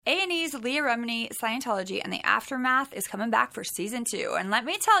A&E's Leah Remini, Scientology, and the Aftermath is coming back for season 2. And let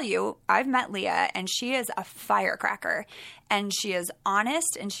me tell you, I've met Leah, and she is a firecracker. And she is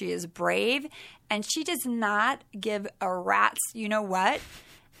honest, and she is brave, and she does not give a rat's you-know-what.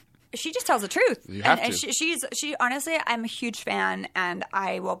 She just tells the truth. You have and to. She honestly, I'm a huge fan, and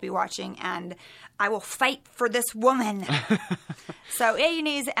I will be watching, and I will fight for this woman. So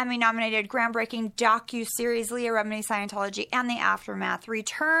A&E's Emmy-nominated groundbreaking docu-series Leah Remini, Scientology, and the Aftermath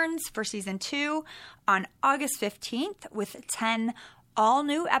returns for season 2 on August 15th with 10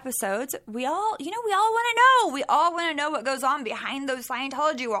 all-new episodes. We all want to know. We all want to know what goes on behind those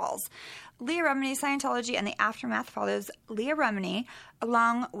Scientology walls. Leah Remini, Scientology, and the Aftermath follows Leah Remini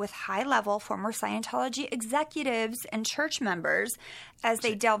along with high-level former Scientology executives and church members as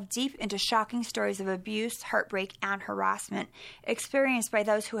they delve deep into shocking stories of abuse, heartbreak, and harassment experienced by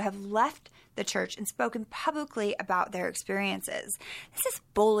those who have left the church and spoken publicly about their experiences. This is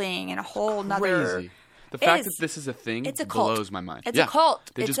bullying and a whole nother... Crazy. The fact that this is a thing blows my mind. It's a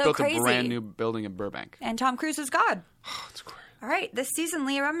cult. They just built a brand new building in Burbank. And Tom Cruise is God. Oh, it's great. All right, this season,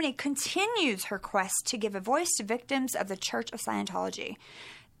 Leah Remini continues her quest to give a voice to victims of the Church of Scientology.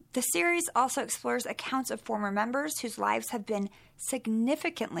 The series also explores accounts of former members whose lives have been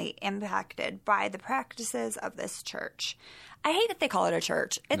significantly impacted by the practices of this church. I hate that they call it a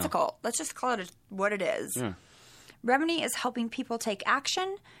church. It's a cult. Let's just call it what it is. Yeah. Remini is helping people take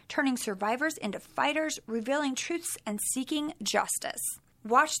action, turning survivors into fighters, revealing truths, and seeking justice.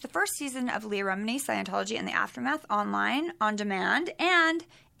 Watch the first season of Leah Remini, Scientology, and the Aftermath online, on demand, and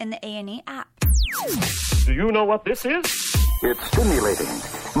in the A&E app. Do you know what this is? It's stimulating,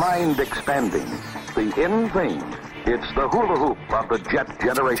 mind-expanding, the in thing. It's the hula hoop of the jet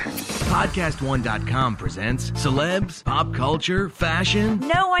generation. Podcast1.com presents celebs, pop culture, fashion.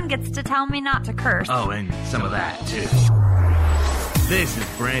 No one gets to tell me not to curse. Oh, and some of that, too. This is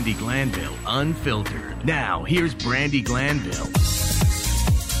Brandi Glanville, Unfiltered. Now, here's Brandi Glanville.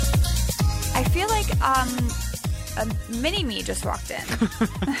 I feel like a mini-me just walked in.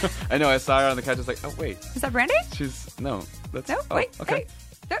 I know, I saw her on the couch. I was like, oh, wait. Is that Brandi? Okay. Wait.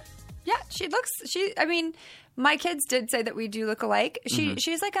 Yeah, I mean, my kids did say that we do look alike.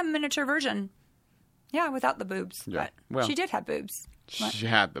 She's like a miniature version. Yeah, without the boobs. Yeah. But well, she did have boobs. She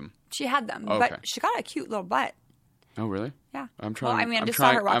had them. She had them, okay. But she got a cute little butt. Oh, really? Yeah. I'm trying. Well, I mean, I just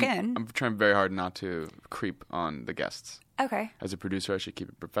saw her walk in. I'm trying very hard not to creep on the guests. Okay. As a producer, I should keep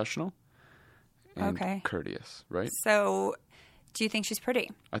it professional and courteous, right? So, do you think she's pretty?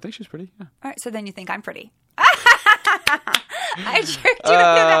 I think she's pretty, yeah. All right, so then you think I'm pretty. I tricked you into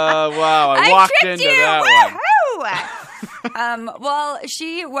that. Wow, I walked into that one. Well,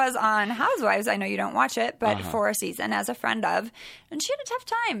 she was on Housewives. I know you don't watch it, but for a season as a friend of. And she had a tough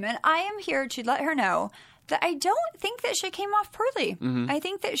time. And I am here to let her know that I don't think that she came off poorly. Mm-hmm. I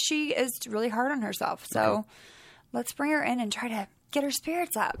think that she is really hard on herself. So let's bring her in and try to get her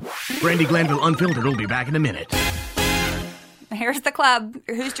spirits up. Brandi Glanville Unfiltered will be back in a minute. Here's the club.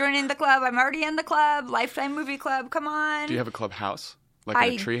 Who's joining the club? I'm already in the club. Lifetime Movie Club. Come on. Do you have a clubhouse? Like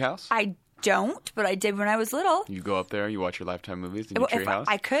in a tree house? I don't, but I did when I was little. You go up there, you watch your Lifetime movies in your tree house?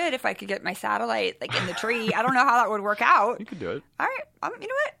 I could if I could get my satellite like in the tree. I don't know how that would work out. You could do it. All right. You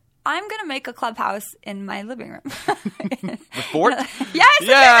know what? I'm going to make a clubhouse in my living room. The fort? Yes,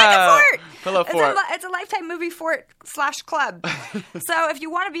 yeah. Like a fort. Hello, fort. It's a Lifetime movie fort / club. So if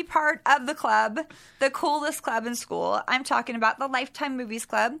you want to be part of the club, the coolest club in school, I'm talking about the Lifetime Movies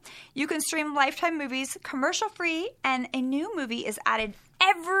Club. You can stream Lifetime movies commercial-free, and a new movie is added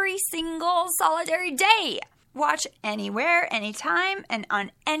every single solitary day. Watch anywhere, anytime, and on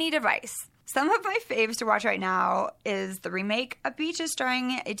any device. Some of my faves to watch right now is the remake of Beaches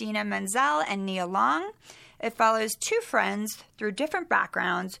starring Idina Menzel and Nia Long. It follows two friends through different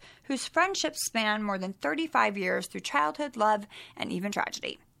backgrounds whose friendships span more than 35 years through childhood, love, and even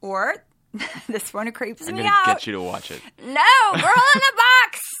tragedy. Or, this one creeps me out. I'm going to get you to watch it. No! Girl in the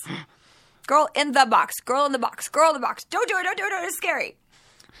box! Girl in the box. Girl in the box. Girl in the box. Don't do it. Don't do it. It's scary.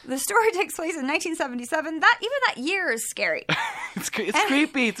 The story takes place in 1977. Even that year is scary. It's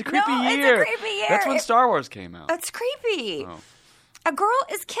creepy. It's a creepy year. It's a creepy year. That's when Star Wars came out. It's creepy. Oh. A girl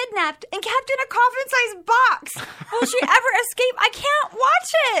is kidnapped and kept in a coffin-sized box. Will she ever escape? I can't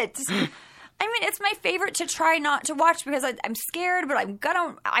watch it. I mean, it's my favorite to try not to watch because I'm scared, but I want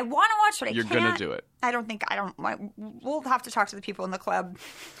to watch, but I can't. You're going to do it. We'll have to talk to the people in the club.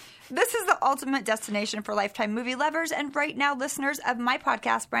 This is the ultimate destination for Lifetime movie lovers, and right now, listeners of my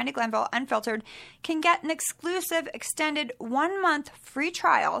podcast, Brandi Glanville Unfiltered, can get an exclusive extended 1-month free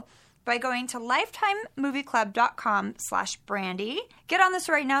trial by going to lifetimemovieclub.com/Brandi. Get on this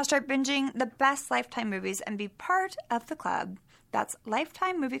right now, start binging the best Lifetime movies, and be part of the club. That's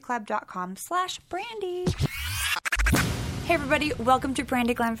lifetimemovieclub.com/Brandy. Hey everybody, welcome to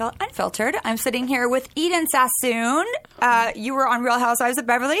Brandy Glanville Unfiltered. I'm sitting here with Eden Sassoon. You were on Real Housewives of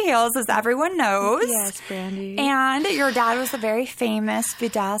Beverly Hills, as everyone knows. Yes, Brandy. And your dad was the very famous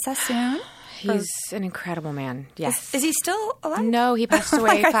Vidal Sassoon. He's an incredible man. Yes. Is he still alive? No, he passed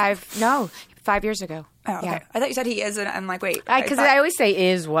away 5 years ago. Oh, okay. Yeah. I thought you said he is, and I'm like, wait. Because I always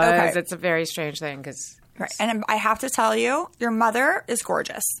say was. Okay. It's a very strange thing because... Right. And I have to tell you, your mother is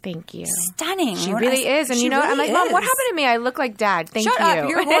gorgeous. Thank you. Stunning. She really is. And you know, really I'm like, Mom, what happened to me? I look like Dad. Thank you. Shut up.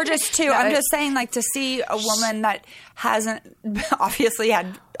 You're gorgeous too. I'm just saying, like, to see a woman that hasn't obviously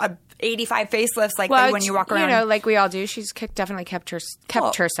had 85 facelifts like when you walk around. You know, like we all do. She's definitely kept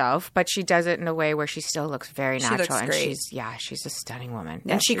herself, but she does it in a way where she still looks very natural. She looks great. She's a stunning woman.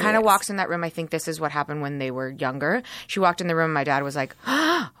 Yeah, and she kind of walks in that room. I think this is what happened when they were younger. She walked in the room and my dad was like,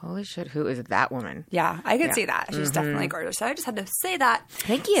 holy shit, who is that woman? Yeah, I could see that. She's definitely gorgeous. So I just had to say that.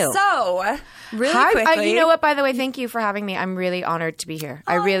 Thank you. So, really quickly. You know what, by the way, thank you for having me. I'm really honored to be here.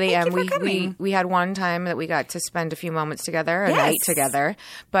 I really am. We had one time that we got to spend a few moments together, a night together,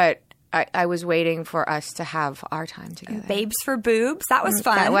 but I was waiting for us to have our time together. Babes for boobs. That was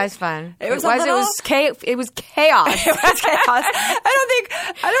fun. That was fun. It was chaos. It was chaos. I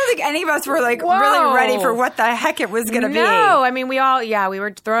don't think any of us were like really ready for what the heck it was going to be. No, I mean we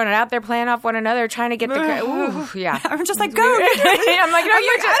were throwing it out there, playing off one another, trying to get the. Yeah, I'm just like, go. I'm like,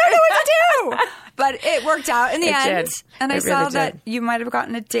 I don't know what to do. But it worked out in the end. Did. And I saw that you might have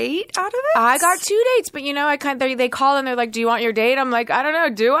gotten a date out of it. I got 2 dates, but you know, they call and they're like, "Do you want your date?" I'm like, "I don't know.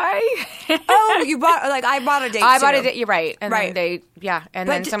 Do I?" Oh, you bought I bought a date. I bought a date. You're right. And then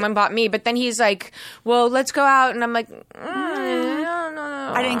then someone bought me. But then he's like, "Well, let's go out," and I'm like, "No."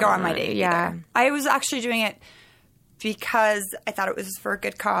 I didn't go on my date. Yeah, either. I was actually doing it because I thought it was for a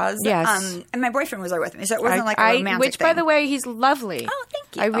good cause. Yes. And my boyfriend was there with me, so it wasn't like a romantic which, thing. by the way, he's lovely. Oh,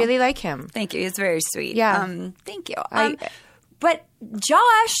 thank you. I really like him. Thank you. He's very sweet. Yeah. Thank you. But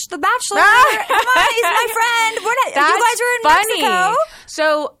Josh, the Bachelor, come on, he's my friend. You guys were in Mexico.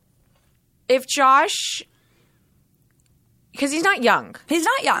 So if Josh... Because he's not young. He's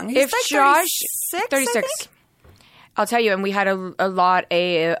not young. He's if like Josh, 36. I think. I'll tell you, and we had a lot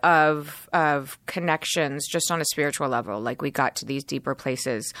of connections just on a spiritual level. Like we got to these deeper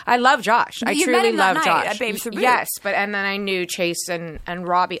places. I love Josh. I truly love Josh. At Babes for Boobs. Yes, and then I knew Chase and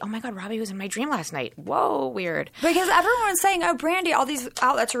Robbie. Oh my God, Robbie was in my dream last night. Whoa, weird. Because everyone's saying, "Oh, Brandy, all these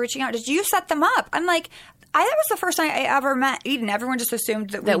outlets are reaching out. Did you set them up?" I'm like, that was the first time I ever met Eden. Everyone just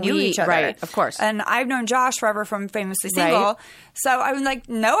assumed that we knew each other. Right, of course. And I've known Josh forever from Famously Single. Right. So I was like,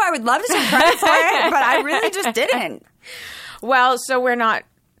 no, I would love to take credit for it, but I really just didn't. Well, so we're not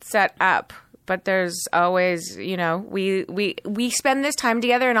set up. But there's always, you know, we spend this time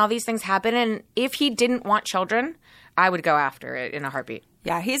together and all these things happen. And if he didn't want children, I would go after it in a heartbeat.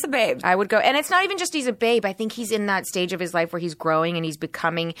 Yeah, he's a babe. I would go. And it's not even just he's a babe. I think he's in that stage of his life where he's growing and he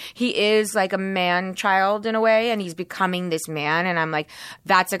is like a man child in a way, and he's becoming this man. And I'm like,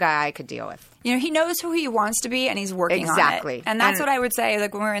 that's a guy I could deal with. You know, he knows who he wants to be and he's working on it. And that's what I would say,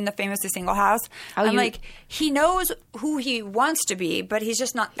 like when we were in the Famously Single house. Like, he knows who he wants to be, but he's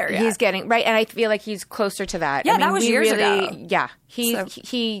just not there yet. He's getting, right. And I feel like he's closer to that. Yeah, that was years ago. Yeah.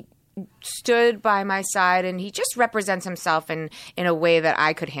 He stood by my side and he just represents himself in a way that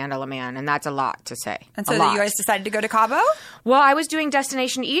I could handle a man, and that's a lot to say. And so you guys decided to go to Cabo? Well, I was doing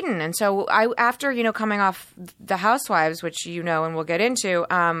Destination Eden, and so after coming off the Housewives, which you know and we'll get into,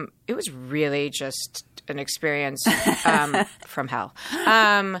 it was really just an experience from hell.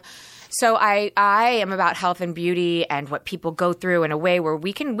 So I am about health and beauty and what people go through in a way where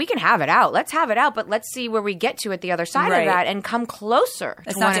we can have it out. Let's have it out, but let's see where we get to at the other side of that and come closer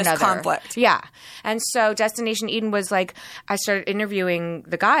to one another. It's not just conflict. Yeah. And so Destination Eden was like, I started interviewing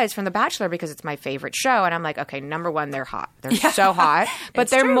the guys from The Bachelor because it's my favorite show. And I'm like, okay, number one, they're hot. They're so hot. But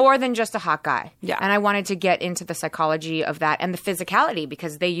they're more than just a hot guy. Yeah. And I wanted to get into the psychology of that and the physicality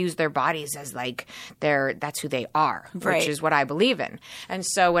because they use their bodies as like that's who they are, which is what I believe in. And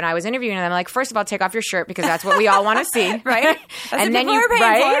so when I was interviewing them, I'm like, first of all, take off your shirt because that's what we all want to see. Right? And then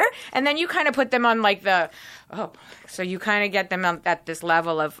and then you kind of put them on like so you kind of get them at this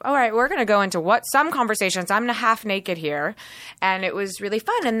level of, all right, we're going to go into some conversations. I'm half naked here. And it was really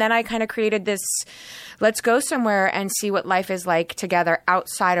fun. And then I kind of created this, let's go somewhere and see what life is like together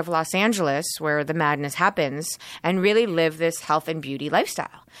outside of Los Angeles where the madness happens and really live this health and beauty lifestyle.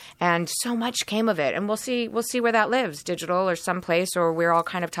 And so much came of it. And we'll see where that lives, digital or someplace, or we're all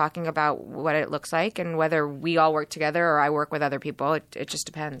kind of talking about what it looks like and whether we all work together or I work with other people. It just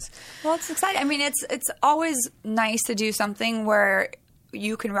depends. Well, it's exciting. I mean, it's always nice to do something where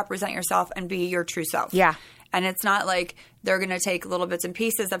you can represent yourself and be your true self. Yeah. And it's not like they're going to take little bits and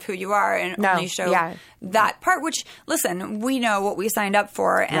pieces of who you are and only show that part, which, listen, we know what we signed up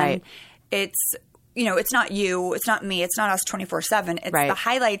for. And it's, it's not you, it's not me, it's not us 24/7. It's the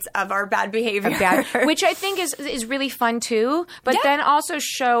highlights of our bad behavior. Which I think is really fun too. But then also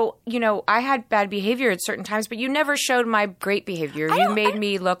show, I had bad behavior at certain times, but you never showed my great behavior. You made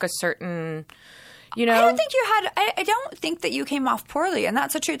me look a certain, I don't think you had, I don't think that you came off poorly. And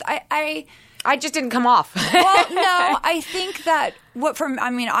that's the truth. I just didn't come off. Well, no, I think that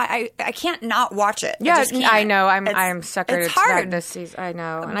I can't not watch it. Yeah, I know. I'm suckered to that this season. I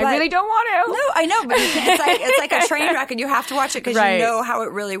know, and I really don't want to. No, I know, but it's like a train wreck, and you have to watch it because you know how it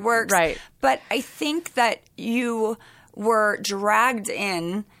really works. Right. But I think that you were dragged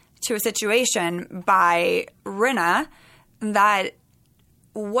in to a situation by Rinna that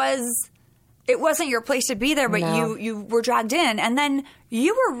it wasn't your place to be there, but you were dragged in, and then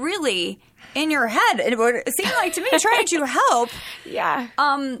you were really in your head. It seemed like to me trying to help. Yeah.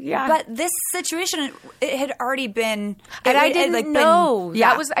 But this situation, it had already been. And I didn't know.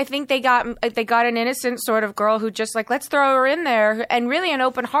 That was. I think they got an innocent sort of girl who just let's throw her in there, and really an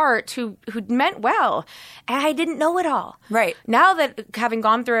open heart who meant well. And I didn't know it all. Right. Now that having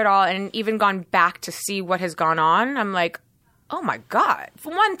gone through it all and even gone back to see what has gone on, I'm like, oh my God. For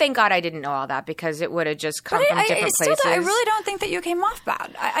one, thank God I didn't know all that because it would have just come from different places. I really don't think that you came off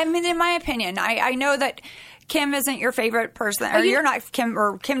bad. I mean, in my opinion, I know that Kim isn't your favorite person, or you're not Kim,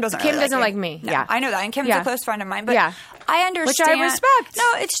 or Kim doesn't. Kim really doesn't like me. No, yeah, I know that, and Kim's a close friend of mine. But I understand, which I respect.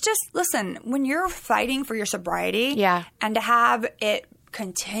 No, it's just listen. When you're fighting for your sobriety, and to have it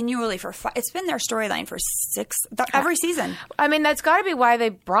continually it's been their storyline for every season. I mean, that's got to be why they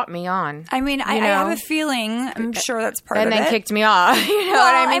brought me on. I mean, I have a feeling, I'm sure that's part of it. And then kicked me off. You know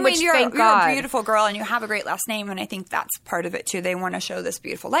what I mean? Which, you're thank God. a beautiful girl and you have a great last name, and I think that's part of it too. They want to show this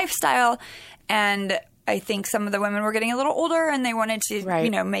beautiful lifestyle, and I think some of the women were getting a little older and they wanted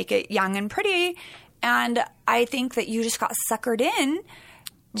to, make it young and pretty. And I think that you just got suckered in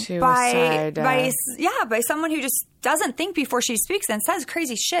by someone who just doesn't think before she speaks and says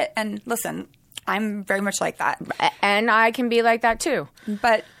crazy shit. And listen, I'm very much like that, and I can be like that too.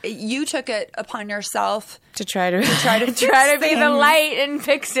 But you took it upon yourself to try to be things. The light and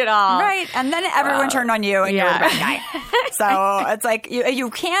fix it all, right? And then everyone turned on you, and you were the bad guy. So it's like you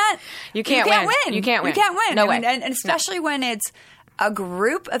can't win. You can't win. No way. And especially when it's a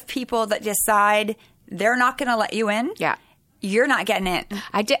group of people that decide they're not going to let you in. Yeah. You're not getting in.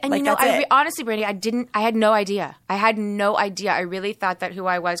 I did, and honestly, Brandy, I had no idea. I really thought that who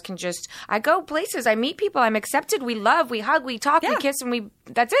I was can just. I go places, I meet people, I'm accepted. We love, we hug, we talk, we kiss, and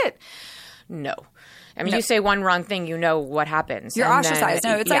that's it. No. I mean, you say one wrong thing, you know what happens. You're ostracized.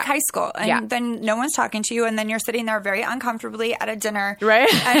 No, it's like high school. And then no one's talking to you, and then you're sitting there very uncomfortably at a dinner.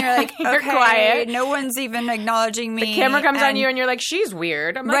 Right. And you're like, you're okay, quiet. No one's even acknowledging me. The camera comes on you, and you're like, she's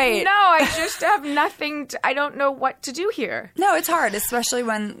weird. I'm like, no, I just have nothing. I don't know what to do here. No, it's hard, especially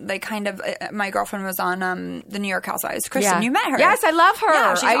when they kind of, my girlfriend was on the New York Housewives. Kristen, you met her. Yes, I love her.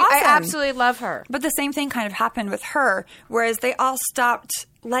 Yeah, she's awesome. I absolutely love her. But the same thing kind of happened with her, whereas they all stopped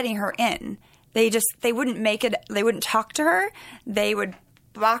letting her in. They wouldn't make it, they wouldn't talk to her. They would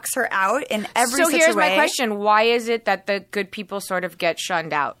box her out in every situation. So here's my question. Why is it that the good people sort of get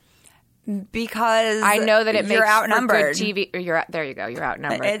shunned out? Because I know that it makes outnumbered. For good TV. There you go. You're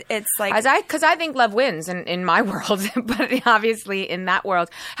outnumbered. It's like because I think love wins in my world, but obviously in that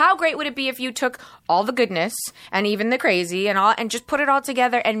world, how great would it be if you took all the goodness and even the crazy and just put it all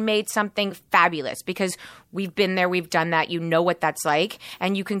together and made something fabulous? Because we've been there, we've done that. You know what that's like,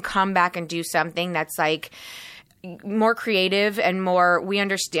 and you can come back and do something that's like more creative and more, we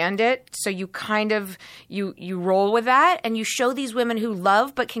understand it. So you kind of, you roll with that and you show these women who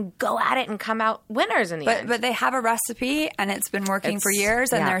love but can go at it and come out winners in the end. But they have a recipe and it's been working for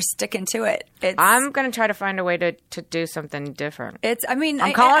years and they're sticking to it. I'm going to try to find a way to do something different.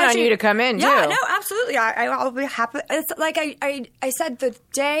 I'm calling on you to come in too. Yeah, no, absolutely. I'll be happy. It's like I said, the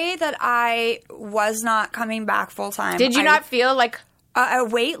day that I was not coming back full time. Did you not feel like a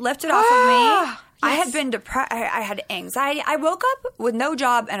weight lifted off of me? Yes. I had been depressed. I had anxiety. I woke up with no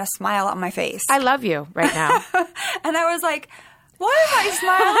job and a smile on my face. I love you right now. And I was like, why am I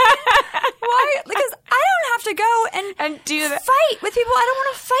smiling? Why? Because I don't have to go and do that. Fight with people I don't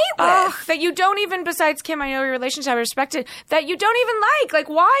want to fight with. That you don't even, besides Kim, I know your relationship, I respect it, that you don't even like. Like,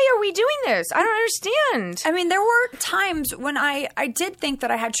 why are we doing this? I don't understand. I mean, there were times when I did think that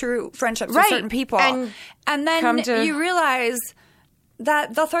I had true friendships with certain people. And then you realize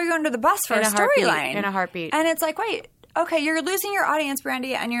that they'll throw you under the bus for a storyline. In a heartbeat. And it's like, wait, okay, you're losing your audience,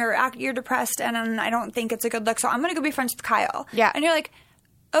 Brandy, and you're depressed, and I don't think it's a good look, so I'm going to go be friends with Kyle. Yeah. And you're like,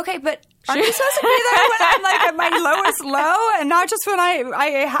 Okay, but aren't you supposed to be there when I'm like at my lowest low and not just when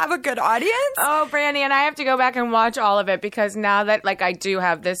I have a good audience? Oh, Brandy, and I have to go back and watch all of it because now that like I do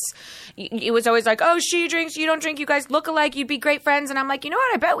have this, it was always like, oh, she drinks, you don't drink, you guys look alike, you'd be great friends. And I'm like, you know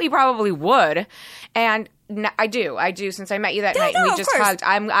what? I bet we probably would. And I do. Since I met you that night and we just hugged.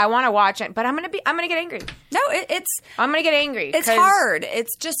 I want to watch it, but I'm gonna get angry. No, I'm gonna get angry. It's hard.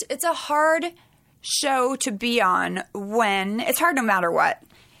 It's a hard show to be on when it's hard no matter what.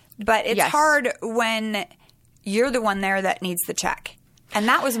 But it's hard when you're the one there that needs the check. And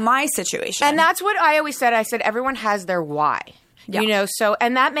that was my situation. And that's what I always said. I said, everyone has their why. Yeah.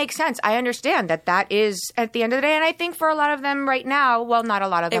 And that makes sense. I understand that is at the end of the day. And I think for a lot of them right now, well, not a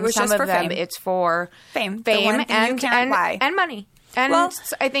lot of them, some of them, fame. It's for fame and money. And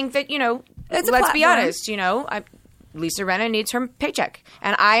I think that, let's be honest, Lisa Rinna needs her paycheck.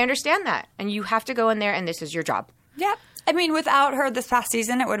 And I understand that. And you have to go in there and this is your job. Yeah. I mean, without her this past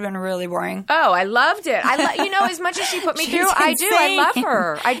season, it would have been really boring. Oh, I loved it. As much as she put me through, I do. I love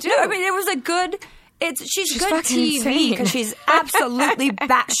her. I do. No, I mean, it was a good... She's good TV because she's absolutely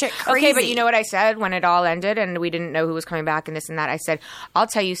batshit crazy. Okay, but you know what I said when it all ended and we didn't know who was coming back and this and that? I said, I'll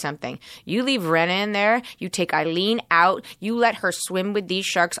tell you something. You leave Rinna in there, you take Eileen out, you let her swim with these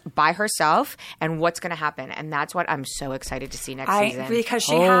sharks by herself, and what's going to happen? And that's what I'm so excited to see next season. Because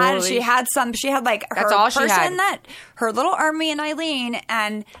she had like that's her all she person had. Her little army and Eileen,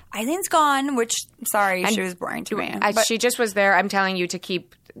 Eileen's gone, which, sorry, she was boring to me. She just was there, I'm telling you, to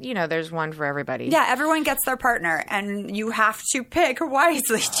keep... there's one for everybody. Yeah, everyone gets their partner, and you have to pick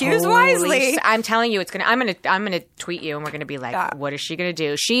wisely. Choose wisely. I'm telling you, I'm gonna tweet you, and we're gonna be like, what is she gonna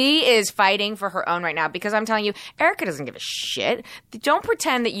do? She is fighting for her own right now because I'm telling you, Erica doesn't give a shit. Don't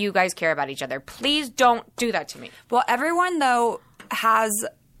pretend that you guys care about each other. Please don't do that to me. Well, everyone though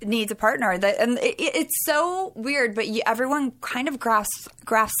needs a partner. And it's so weird, but everyone kind of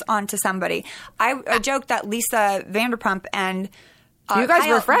grasps onto somebody. I joked that Lisa Vanderpump and you guys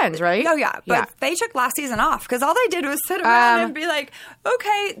were friends, right? Oh, yeah. But they took last season off because all they did was sit around and be like,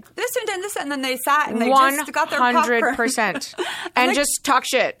 okay, this and this, and then they sat and they just got their popcorn. 100%. And just talk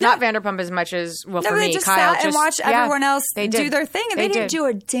shit. Yeah. Not Vanderpump as much as, for me, they just Kyle. Sat and watched everyone else do their thing, and they didn't do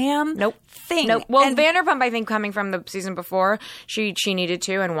a damn thing. Nope. Well, Vanderpump, I think, coming from the season before, she needed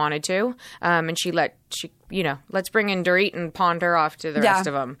to and wanted to, and let's bring in Dorit and pawned her off to the rest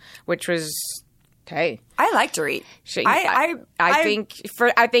of them, which was... Hey, I like Dorit.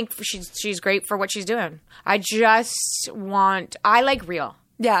 I think she's great for what she's doing. I like real.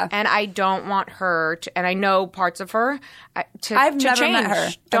 Yeah. And I don't want her to, and I know parts of her to I've never change. met her.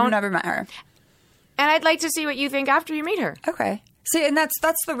 I've never met her. And I'd like to see what you think after you meet her. Okay. See, and that's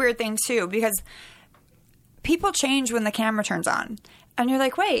the weird thing too, because people change when the camera turns on. And you're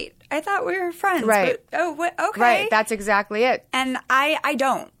like, wait, I thought we were friends. Right. But, okay. Right. That's exactly it. And I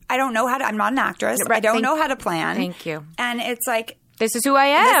don't know how to, I'm not an actress. Right. I don't know how to plan. Thank you. And it's like, this is who I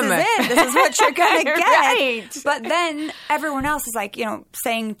am. This is it. This is what you're going to get. Right. But then everyone else is like,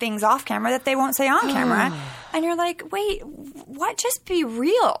 saying things off camera that they won't say on camera. And you're like, wait, what? Just be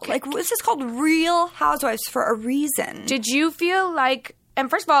real. Like, this is called Real Housewives for a reason. Did you feel like... And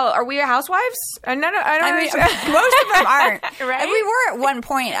first of all, are we housewives? No, I don't know. Most of them aren't. Right? And we were at one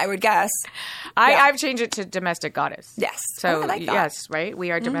point, I would guess. I've changed it to domestic goddess. Yes. So, I like that. Yes, right? We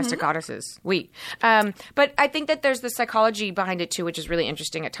are domestic goddesses. But I think that there's the psychology behind it, too, which is really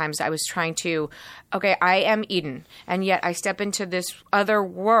interesting at times. I was trying to, I am Eden, and yet I step into this other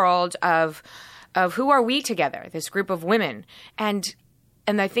world of who are we together, this group of women. And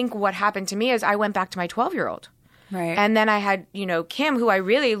I think what happened to me is I went back to my 12-year-old. Right. And then I had, Kim, who I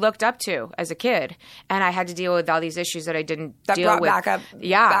really looked up to as a kid, and I had to deal with all these issues that I didn't deal with. Back up.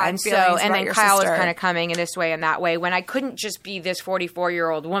 Yeah, and then Kyle was kind of coming in this way and that way when I couldn't just be this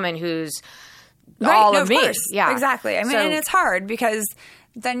 44-year-old woman who's all of me. Course. Yeah, exactly. I mean, and it's hard because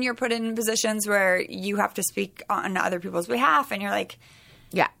then you're put in positions where you have to speak on other people's behalf, and you're like.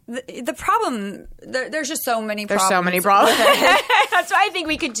 Yeah. The problem, there's just so many problems. There's so many problems. That's what I think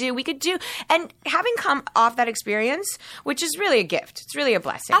we could do. And having come off that experience, which is really a gift. It's really a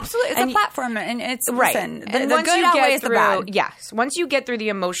blessing. Absolutely. It's a platform. And it's, right. Listen, and the once good you outweighs get through, the bad. Yes. Once you get through the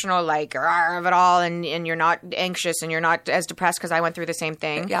emotional, of it all, and you're not anxious and you're not as depressed, because I went through the same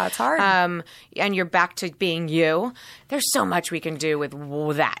thing. Yeah, it's hard. And you're back to being you. There's so much we can do with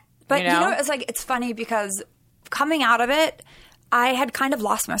that. But, it's funny because coming out of it, I had kind of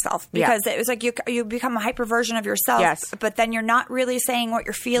lost myself because it was like you become a hyper version of yourself, but then you're not really saying what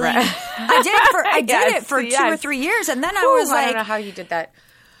you're feeling. Right. I did it for 2 or 3 years, and then I was like, I don't know how you did that.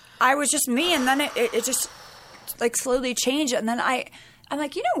 I was just me, and then it just slowly changed, and then I I'm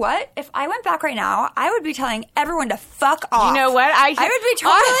like, you know what? If I went back right now, I would be telling everyone to fuck off. You know what? I would be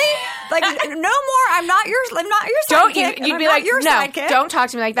totally like, no more. I'm not your Don't sidekick. you'd be like, no, sidekick. don't talk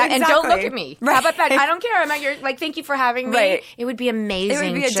to me like that, and don't look at me. Right. How about that? I don't care. I'm not your like. Thank you for having me. Right. It would be amazing.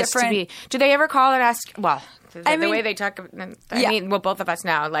 It would be a just different. to be. Do they ever call and ask? Well, the mean, way they talk. I mean, well, both of us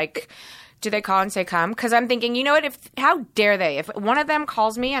now. Like, do they call and say come? Because I'm thinking, you know what? How dare they? If one of them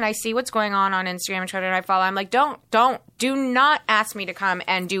calls me and I see what's going on Instagram and Twitter and I follow, I'm like, do not ask me to come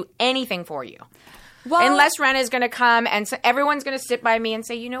and do anything for you. Well, unless Ren is going to come and so everyone's going to sit by me and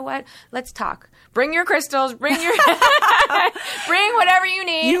say, you know what? Let's talk. Bring your crystals. Bring your bring whatever you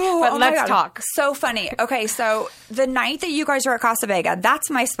need. But let's talk. So funny. Okay, so the night that you guys were at Costa Vega,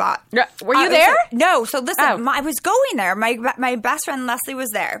 that's my spot. Were you there? No. So listen, I was going there. My best friend Leslie was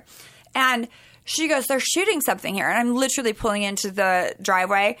there, and she goes, they're shooting something here. And I'm literally pulling into the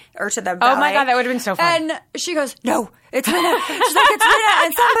driveway or to the valet. Oh my God, that would have been so fun. And she goes, no, it's Minna. She's like, it's Minna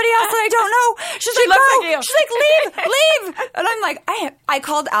and somebody else that I don't know. She's like, looks no. like you. She's like, leave. And I'm like, I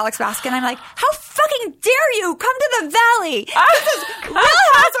called Alex Baskin. I'm like, how fucking dare you come to the Valley? This is Real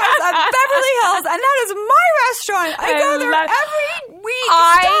Housewives of Beverly Hills, and that is my restaurant. I go there every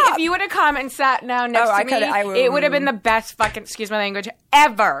week. If you would have come and sat down next to me, it would have been the best fucking, excuse my language,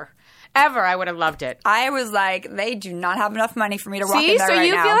 ever. I would have loved it. I was like, they do not have enough money for me to walk in there so right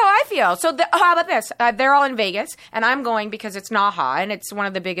you now. feel how I feel. So how about this? They're all in Vegas, and I'm going because it's Naha, and it's one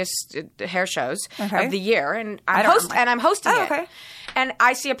of the biggest hair shows of the year, and I'm hosting it. Okay. And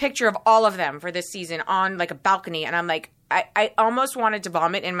I see a picture of all of them for this season on like a balcony, and I'm like, I almost wanted to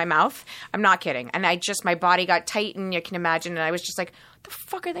vomit in my mouth. I'm not kidding. And my body got tight, and you can imagine, and I was just like, what the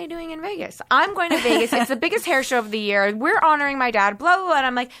fuck are they doing in Vegas? I'm going to Vegas. It's the biggest hair show of the year. We're honoring my dad, blah, blah, blah. And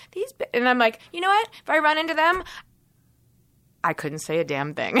I'm like, you know what? If I run into them, I couldn't say a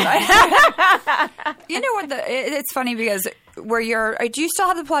damn thing. You know what? It's funny because do you still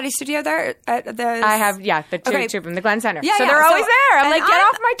have the Pilates studio there? I have, the two from the Glen Center. Yeah, so they're always there. I'm like, get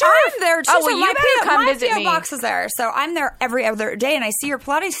off my turf. I'm there too. Oh, well, you better come visit me. My box is there. So I'm there every other day, and I see your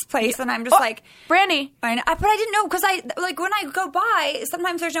Pilates place, and I'm just like, Brandy. But I didn't know because when I go by,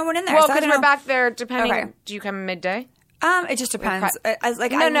 sometimes there's no one in there. Well, because we're back there depending. Okay. Do you come midday? It just depends.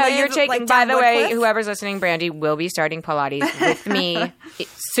 You're taking. By the way, whoever's listening, Brandy will be starting Pilates with me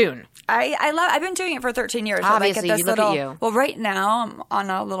soon. I've been doing it for 13 years. Obviously, so look at you. Well, right now I'm on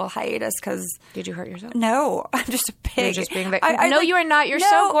a little hiatus because. Did you hurt yourself? No, I'm just a pig. You're just being no, you are not. You're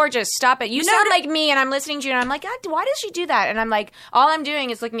so gorgeous. Stop it. You sound like me, and I'm listening to you, and I'm like, God, why does she do that? And I'm like, all I'm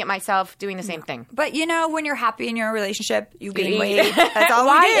doing is looking at myself doing the same thing. But when you're happy in your relationship, you gain weight. That's all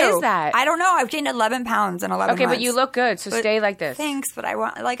Why we do. is that? I don't know. I've gained 11 pounds in 11 months. Okay, but you look good, so stay like this. Thanks, but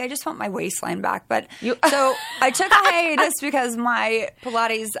I just want my waistline back. But so I took a hiatus because my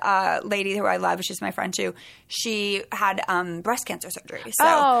Pilates lady who I love, she's my friend too, she had breast cancer surgery.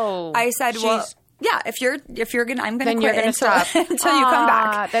 So I said, if you're gonna, I'm gonna quit until you come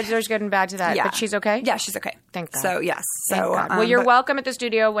back. There's good and bad to that. Yeah. But she's okay? Yeah, she's okay. Thank God. So yes. Thank God. Well, you're welcome at the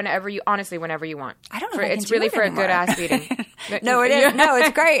studio whenever you want. I don't know. It's really for anymore. A good ass beating. No, it is. No,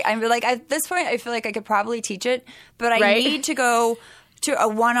 it's great. I'm like at this point, I feel like I could probably teach it, but I need to go to a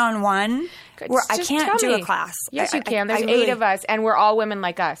one-on-one where I can't do a class. Yes, you can. There's 8 of us, and we're all women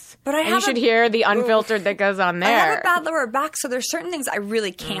like us. But you should hear the unfiltered that goes on there. I have a bad lower back, so there's certain things I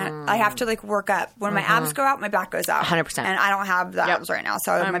really can't. I have to work up. When my abs go out, my back goes out. 100%. And I don't have the abs right now,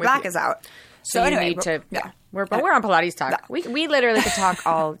 so my back is out. So anyway, you need to. Yeah. We're on Pilates talk. Yeah. We literally could talk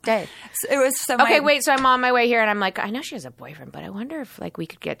all day. It was so. Okay, wait. So I'm on my way here, and I'm like, I know she has a boyfriend, but I wonder if we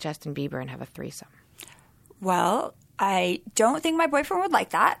could get Justin Bieber and have a threesome. Well, I don't think my boyfriend would like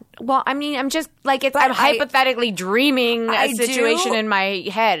that. Well, I mean, I'm just like I'm hypothetically dreaming a situation in my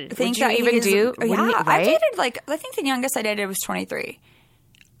head. Would you even do? Yeah, I dated I think the youngest I dated was 23.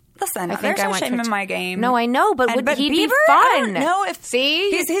 Listen, there's no shame in my game. No, I know, but would he be fun? I don't know if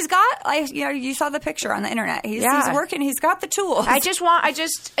see he's got you saw the picture on the internet. He's working. He's got the tools. He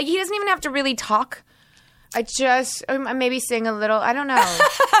doesn't even have to really talk. I maybe sing a little. I don't know.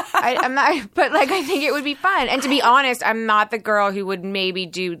 I'm not, but I think it would be fun. And to be honest, I'm not the girl who would maybe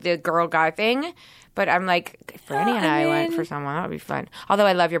do the girl guy thing. But I'm like, if Brandy and I went for someone, that would be fun. Although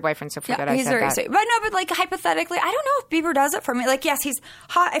I love your boyfriend, so forget I said that. He's very sweet. But no, but hypothetically, I don't know if Bieber does it for me. Yes, he's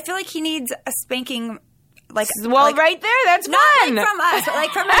hot. I feel like he needs a spanking. Right there, that's not fun. Not from us,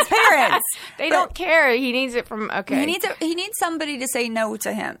 but from his parents. They don't care. He needs it from He needs somebody to say no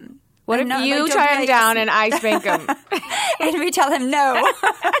to him. What if you tie him down and I spank him? And we tell him no.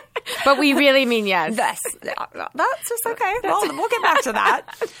 But we really mean yes. That's just okay. We'll get back to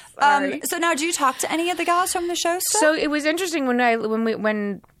that. So now, do you talk to any of the gals from the show still? So it was interesting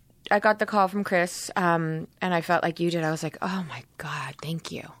when got the call from Chris, and I felt like you did. I was like, oh my God,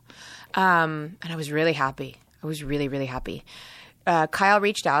 thank you. And I was really happy. I was really, really happy. Kyle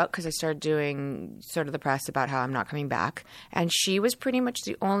reached out because I started doing sort of the press about how I'm not coming back. And she was pretty much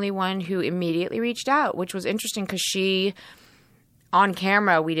the only one who immediately reached out, which was interesting because she, on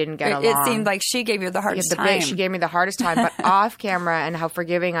camera, we didn't get along. It seemed like she gave you the hardest time. She gave me the hardest time. But off camera and how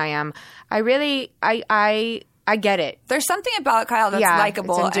forgiving I am, I really, I get it. There's something about Kyle that's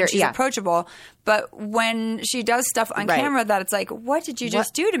likable and she's approachable. But when she does stuff on camera that it's like, what did you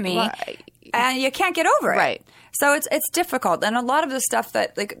just do to me? And you can't get over it. Right. So it's difficult. And a lot of the stuff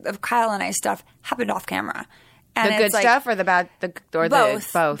that, like, of Kyle and I stuff happened off camera. And the good stuff or the bad?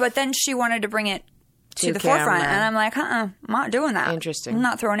 Both. Both. But then she wanted to bring it to the forefront. And I'm like, I'm not doing that. Interesting. I'm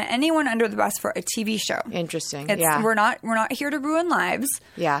not throwing anyone under the bus for a TV show. Interesting. We're not here to ruin lives.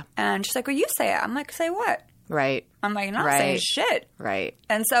 Yeah. And she's like, well, you say it. I'm like, say what? Right. I'm like, not saying shit. Right.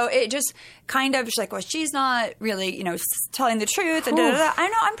 And so it just kind of, she's like, well, she's not really, telling the truth. And I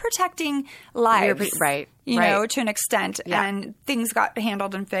know I'm protecting lives. Right. You know, to an extent. Yeah. And things got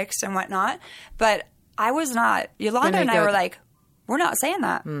handled and fixed and whatnot. But I was not. Yolanda and I were like, we're not saying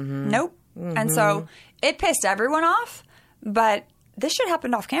that. Mm-hmm. Nope. Mm-hmm. And so it pissed everyone off. But this shit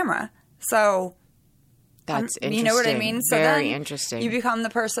happened off camera. So. That's interesting. You know what I mean? So very then interesting. You become the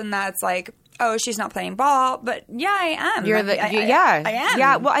person that's like, oh, she's not playing ball, but yeah, I am. I am.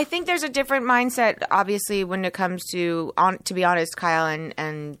 Yeah, well, I think there's a different mindset, obviously, when it comes to be honest, Kyle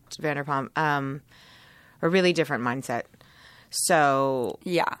and Vanderpump, a really different mindset. So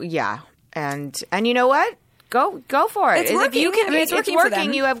yeah, and you know what? Go for it. It's working. It's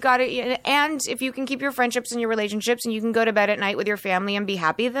working. You have got it. And if you can keep your friendships and your relationships and you can go to bed at night with your family and be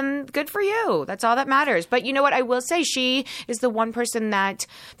happy, then good for you. That's all that matters. But you know what? I will say she is the one person that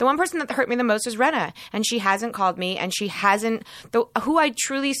hurt me the most is Renna. And she hasn't called me and she hasn't, who I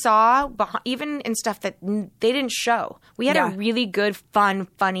truly saw, even in stuff that they didn't show. We had a really good,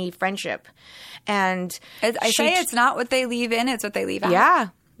 funny friendship. And I say it's not what they leave in, it's what they leave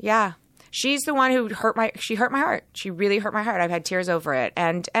out. Yeah. She's the one who hurt my heart. She really hurt my heart. I've had tears over it.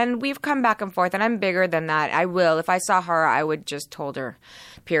 And we've come back and forth, and I'm bigger than that. I will. If I saw her, I would just told her,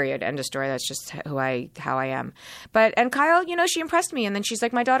 period, end of story. That's just how I am. And Kyle, she impressed me. And then she's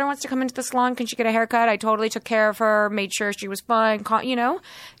like, my daughter wants to come into the salon. Can she get a haircut? I totally took care of her, made sure she was fine,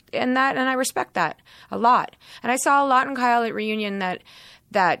 and I respect that a lot. And I saw a lot in Kyle at Reunion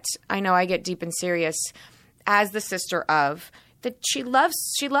that I know I get deep and serious as the sister of, that she loves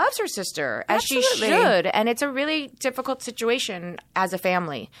her sister as Absolutely. She should, and it's a really difficult situation as a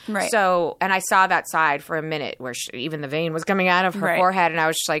family. Right. So, and I saw that side for a minute where even the vein was coming out of her forehead, and I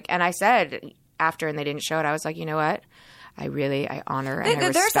was just like, and I said after, and they didn't show it, I was like, you know what? I honor and I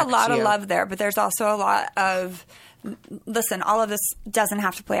respect There's a lot you. of love there, but there's also a lot of. Listen, all of this doesn't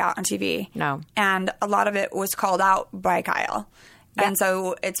have to play out on TV. No, and a lot of it was called out by Kyle, and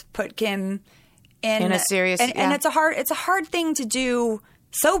so it's put Kim. In a serious, and it's a hard thing to do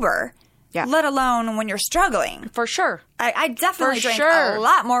sober, let alone when you're struggling. For sure, I definitely drank a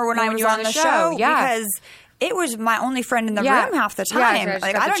lot more when I was on the show because it was my only friend in the room half the time.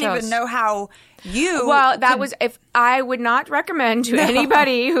 I don't even know how you. Well, that was if I would not recommend to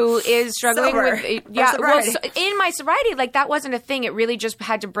anybody who is struggling with in my sobriety, like that wasn't a thing. It really just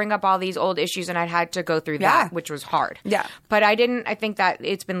had to bring up all these old issues, and I had to go through that, which was hard. Yeah, but I think that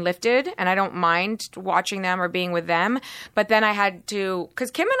it's been lifted, and I don't mind watching them or being with them. But then I had to, because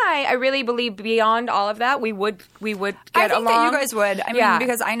Kim and I really believe beyond all of that, we would get along. I think that you guys would. I mean,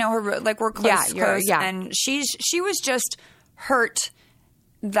 because I know her, like we're close, and she was just hurt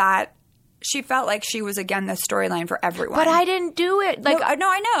that. She felt like she was, again, the storyline for everyone. But I didn't do it. Like, no,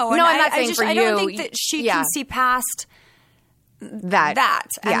 I know. No, I'm not saying for you. I don't think that she can see past that.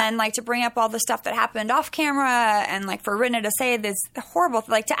 And then, like, to bring up all the stuff that happened off camera and, like, for Rinna to say this horrible,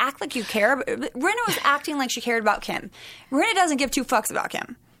 like, to act like you care. Rinna was acting like she cared about Kim. Rinna doesn't give two fucks about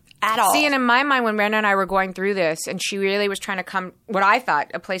Kim. At all. See, and in my mind, when Brenda and I were going through this, and she really was trying to come, what I thought,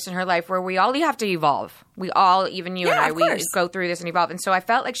 a place in her life where we all have to evolve. We all, even you and I, we go through this and evolve. And so I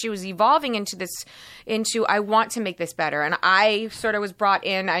felt like she was evolving into I want to make this better. And I sort of was brought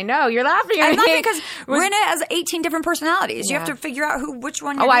in. I know, you're laughing at me. I'm laughing because Rinna has 18 different personalities. You have to figure out which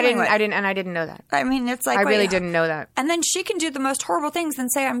one you're dealing with. I didn't know that. I mean, it's like... I really didn't know that. And then she can do the most horrible things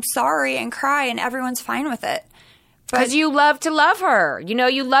and say, I'm sorry, and cry, and everyone's fine with it. Because you love to love her.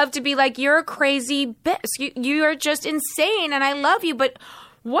 You love to be like, you're a crazy bitch. You are just insane, and I love you. But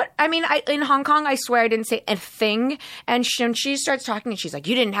what? I mean, in Hong Kong, I swear I didn't say a thing. And when she starts talking, and she's like,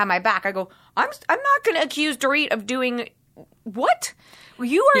 you didn't have my back. I go, I'm not going to accuse Dorit of doing what?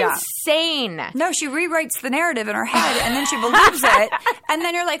 You are insane. No, she rewrites the narrative in her head, and then she believes it, and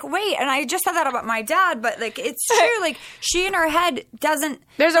then you're like, wait. And I just said that about my dad, but like it's true. Like she in her head doesn't.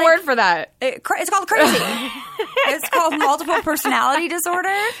 There's a word for that. It's called crazy. It's called multiple personality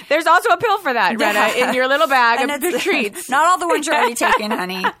disorder. There's also a pill for that, Retta, in your little bag of treats. Not all the ones you're already taking,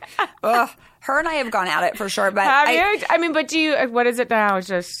 honey. Ugh. Her and I have gone at it for sure, but have you? I mean, but do you? What is it now? It's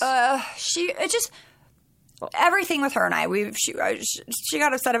just everything with her and I. She got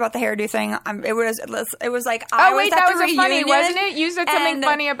upset about the hairdo thing. It was like that was funny, wasn't it? You said something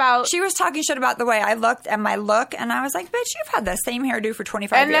funny about. She was talking shit about the way I looked and my look, and I was like, "Bitch, you've had the same hairdo for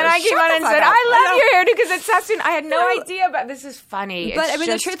 25 years." And then I came on and said, "I love your hairdo because it's Sassoon." I had no idea, but this is funny. But I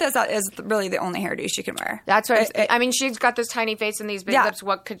mean, the truth is that is really the only hairdo she can wear. That's what I mean. She's got this tiny face and these big lips.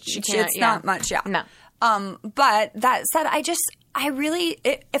 What could she? It's not much. Yeah. No. But that said, I really,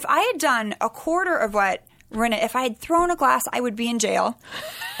 if I had done a quarter of what Rinna, if I had thrown a glass, I would be in jail.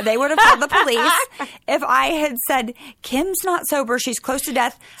 They would have called the police. If I had said, Kim's not sober, she's close to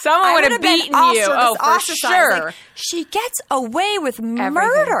death, someone would have beaten you. Oh, for sure. Like, she gets away with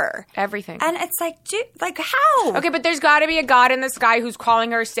murder. Everything. And it's like, dude, like how? Okay, but there's got to be a God in the sky who's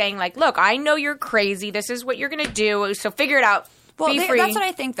calling her saying like, look, I know you're crazy. This is what you're going to do. So figure it out. Well, be free. That's what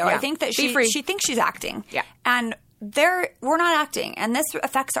I think, though. Yeah. I think that she thinks she's acting. Yeah. And we're not acting, and this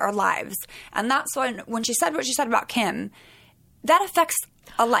affects our lives. And that's when she said what she said about Kim, that affects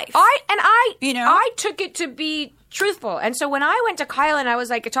a life. I took it to be truthful. And so when I went to Kyle and I was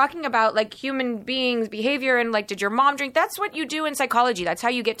like talking about like human beings' behavior and like, did your mom drink? That's what you do in psychology. That's how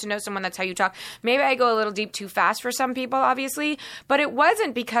you get to know someone. That's how you talk. Maybe I go a little deep too fast for some people, obviously, but it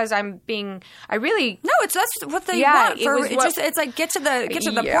wasn't because that's what they want. It's like get to the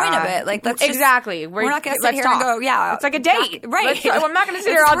point of it. Like that's exactly. We're not going to sit here and go, it's like a date, right? I'm not going to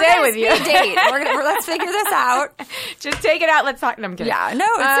sit here all day with you. Date. Let's figure this out. Just take it out. Let's talk. No, I'm kidding. Yeah, no,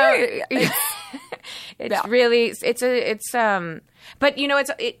 it's serious. It's really, but you know,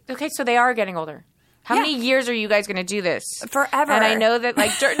 okay, so they are getting older. How many years are you guys going to do this? Forever. And I know that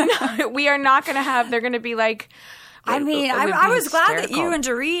like, we are not going to they're going to be like, I mean, I was glad that you and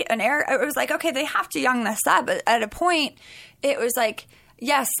Dorit and Eric, it was like, okay, they have to young this up. But at a point, it was like,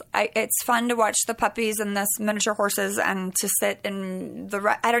 yes, it's fun to watch the puppies and this miniature horses and to sit in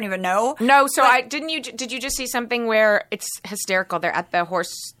I don't even know. No, so did you just see something where it's hysterical? They're at the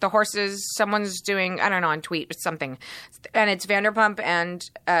horses, someone's doing, I don't know, on tweet or something. And it's Vanderpump and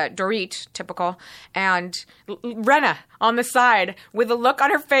Dorit, typical, and Rinna on the side with a look on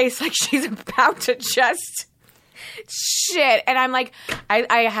her face like she's about to just... shit. And I'm like,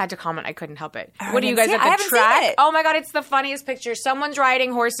 I had to comment. I couldn't help it. What are you guys at the track? Oh my God, it's the funniest picture. Someone's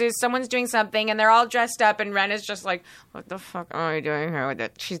riding horses, someone's doing something, and they're all dressed up, and Ren is just like, what the fuck am I doing here with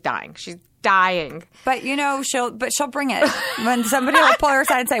it? She's dying. She's dying. But you know, she'll bring it. When somebody will pull her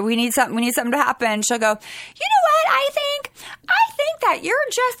aside and say, we need something to happen, she'll go, you know what, I think that you're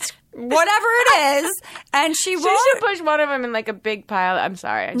just whatever it is, and she should push one of them in like a big pile. I'm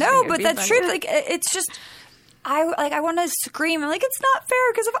sorry. No, but that's true. Like it's just I want to scream. I'm like, it's not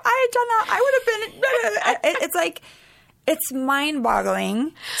fair because if I had done that, I would have been. It's like, it's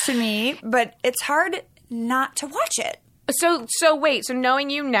mind-boggling to me, but it's hard not to watch it. So wait. So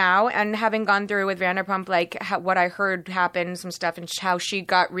knowing you now and having gone through with Vanderpump, like what I heard happen, some stuff, and how she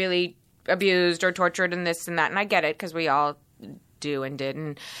got really abused or tortured and this and that, and I get it because we all do and did,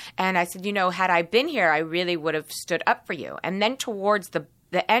 and I said, you know, had I been here, I really would have stood up for you. And then towards the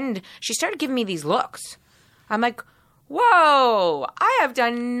end, she started giving me these looks. I'm like, whoa, I have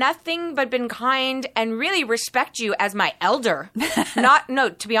done nothing but been kind and really respect you as my elder.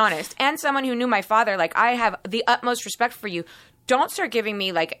 To be honest, and someone who knew my father, like I have the utmost respect for you. Don't start giving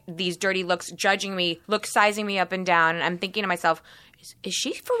me like these dirty looks, judging me, sizing me up and down. And I'm thinking to myself, is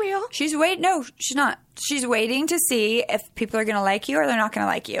she for real? No, she's not. She's waiting to see if people are going to like you or they're not going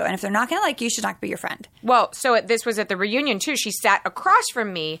to like you. And if they're not going to like you, she's not going to be your friend. Well, so this was at the reunion too. She sat across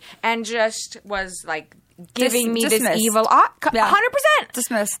from me and just was like, giving me this evil 100%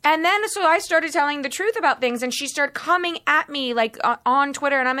 dismissed. And then so I started telling the truth about things, and she started coming at me like on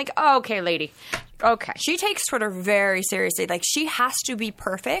Twitter, and I'm like, oh, okay, lady, okay. She takes Twitter very seriously. Like she has to be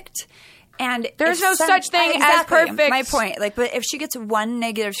perfect. And there's no such thing as perfect. My point. Like, but if she gets one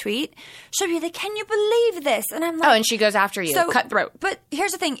negative tweet, she'll be like, "Can you believe this?" And I'm like, "Oh," and she goes after you, cutthroat. But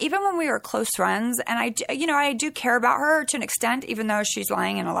here's the thing: even when we were close friends, and I do care about her to an extent, even though she's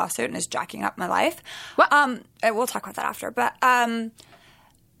lying in a lawsuit and is jacking up my life. What? We'll talk about that after. But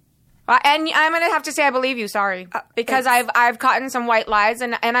And I'm gonna have to say I believe you. Sorry, because I've caught in some white lies,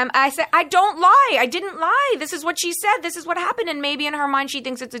 and I said I don't lie. I didn't lie. This is what she said. This is what happened, and maybe in her mind she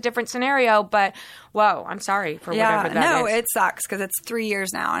thinks it's a different scenario. But whoa, I'm sorry for whatever that is. No, it sucks because it's 3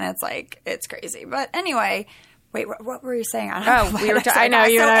 years now, and it's crazy. But anyway. Wait, what were you saying? We were. I know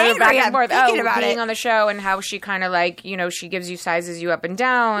you know back and forth. About being on the show and how she kind of like she gives you sizes you up and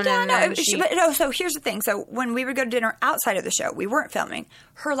down. Yeah, So here's the thing. So when we would go to dinner outside of the show, we weren't filming.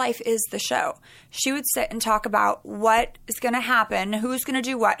 Her life is the show. She would sit and talk about what is going to happen, who's going to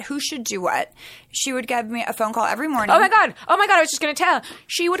do what, who should do what. She would give me a phone call every morning. Oh my god! I was just going to tell.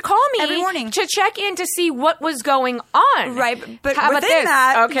 She would call me every morning to check in to see what was going on. Right, but within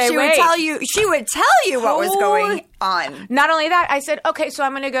that, she would tell you. She would tell you what was going on. Not only that, I said, okay, so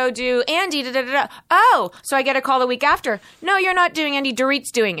I'm going to go do Andy. Da, da, da, da. Oh, so I get a call the week after. No, you're not doing Andy.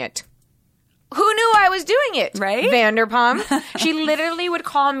 Dorit's doing it. Who knew I was doing it? Right? Vanderpump. She literally would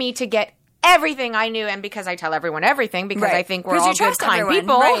call me to get everything I knew, and because I tell everyone everything, because I think we're all good, kind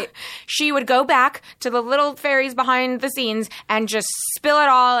people, she would go back to the little fairies behind the scenes and just spill it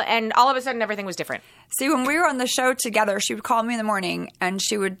all, and all of a sudden everything was different. See, when we were on the show together, she would call me in the morning, and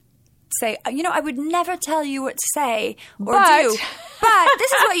she would say, I would never tell you what to say or do, but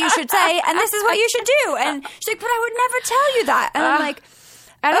this is what you should say, and this is what you should do. And she's like, but I would never tell you that. And I'm like,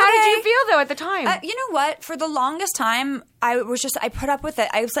 and how did you feel, though, at the time? You know what? For the longest time, I put up with it.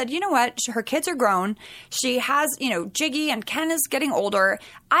 I said, you know what? Her kids are grown. She has, Jiggy and Ken is getting older.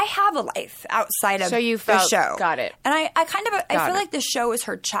 I have a life outside of the show. Got it. And I feel like the show is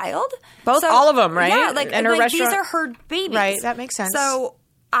her child. All of them, right? Yeah, and her restaurant. These are her babies. Right, that makes sense. So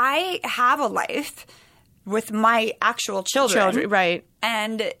I have a life with my actual children. Right.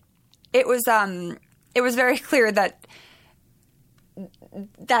 And it was very clear that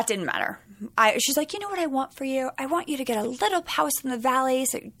didn't matter. She's like, you know what I want for you? I want you to get a little house in the valley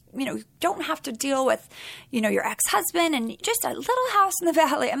so, you don't have to deal with, your ex-husband, and just a little house in the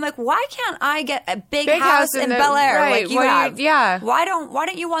valley. I'm like, why can't I get a big house in Bel Air like you have? Why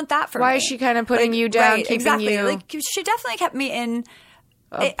don't you want that for me? Why is she kind of putting you down, keeping you? Like, she definitely kept me in.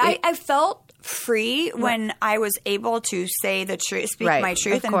 I felt free when I was able to say the truth, speak my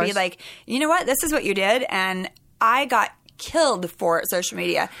truth, and be like, you know what? This is what you did. And I got killed for social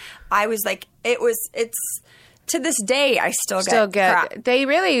media. I was like, it's to this day, I still get crap. They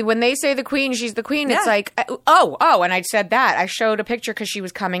really, when they say the queen, she's the queen, it's like, and I said that. I showed a picture because she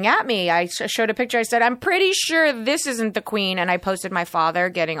was coming at me. I showed a picture. I said, I'm pretty sure this isn't the queen. And I posted my father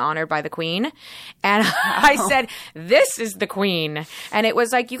getting honored by the queen. And I said, this is the queen. And it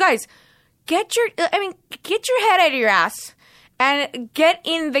was like, you guys, get your head out of your ass and get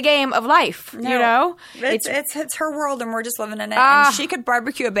in the game of life, It's her world, and we're just living in it. And she could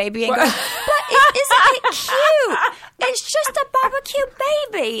barbecue a baby and go, but isn't it cute? It's just a barbecue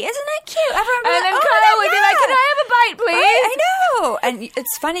baby. Isn't it cute? Everyone would and then Kyle would be like, can I have a bite, please? I know. And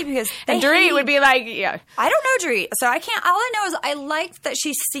it's funny because and Dorit would be like, I don't know Dorit, so I can't. All I know is I liked that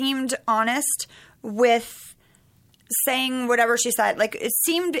she seemed honest with saying whatever she said. Like, it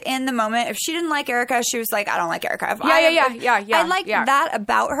seemed in the moment, if she didn't like Erica, she was like, I don't like Erica. I liked that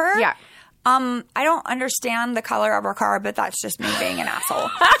about her. Yeah. I don't understand the color of her car, but that's just me being an asshole.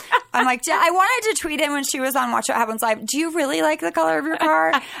 I'm like, I wanted to tweet in when she was on Watch What Happens Live, do you really like the color of your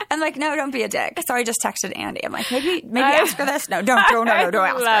car? I'm like, no, don't be a dick. So I just texted Andy. I'm like, maybe ask her this. No, don't ask her.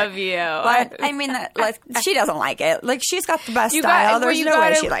 I love you. But I mean, she doesn't like it. Like, she's got the best style. There's no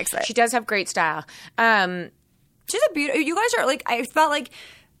way she likes it. She does have great style. She's a beautiful. You guys are like. I felt like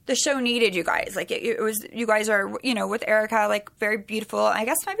the show needed you guys. Like it was. You guys are. With Erica, like very beautiful. I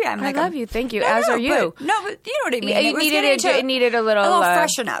guess maybe I'm like. I love you. Thank you. As are you. But you know what I mean. It needed a little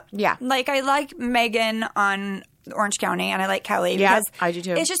freshen up. Yeah. Like I like Megan on Orange County, and I like Kelly. Yeah, because I do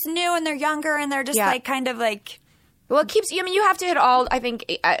too. It's just new, and they're younger, and they're just like kind of like. Well, it keeps. I mean, you have to hit all. I think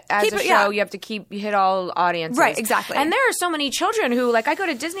as a show, you have to hit all audiences. Right, exactly. And there are so many children who, like, I go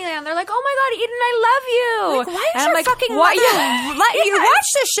to Disneyland. They're like, "Oh my God, Eden, I love you." Like, why is your fucking mother letting you watch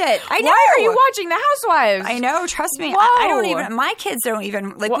this shit? I know. Why are you watching The Housewives? I know. Trust me. I don't even. My kids don't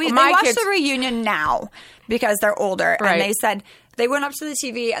even like. They watch the reunion now because they're older, and they said. They went up to the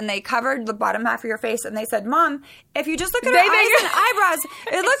TV and they covered the bottom half of your face and they said, Mom, if you just look at her eyes and eyebrows,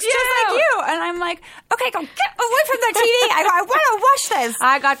 it looks just like you. And I'm like, okay, go get away from the TV. I want to watch this.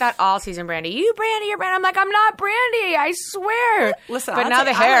 I got that all season, Brandy. You're Brandy. I'm like, I'm not Brandy. I swear. Listen, but now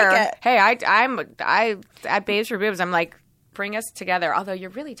the hair. Like hey, I Babes for Boobs. I'm like, bring us together. Although you're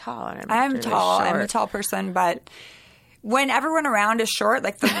really tall. And I'm really tall. short. I'm a tall person, but when everyone around is short,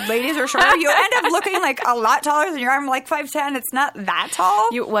 like the ladies are short, you end up looking like a lot taller than you are. I'm like 5'10". It's not that tall.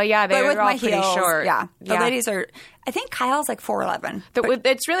 They but were with all my pretty heels, short. Yeah, the ladies are. I think Kyle's like 4'11".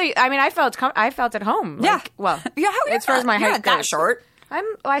 It's really. I mean, I felt at home. Yeah. Like, well, yeah. How as far as my you're height not that goes. short.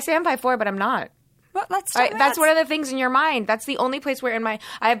 I say I'm 5'4", but I'm not. Well, that's one of the things in your mind. That's the only place where I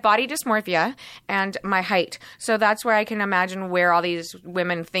have body dysmorphia and my height. So that's where I can imagine where all these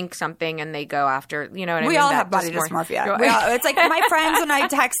women think something and they go after, you know what I mean? We all have body dysmorphia. It's like my friends, when I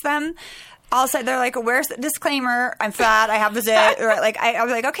text them, I'll say, they're like, where's the disclaimer? I'm fat. I have the zit. Or like, I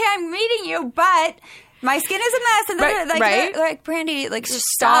was like, okay, I'm meeting you, but my skin is a mess. And they're they're like, Brandy, like, just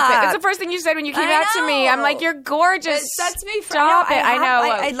stop it. That's the first thing you said when you came out to me. I'm like, you're gorgeous. That's me. Stop it. I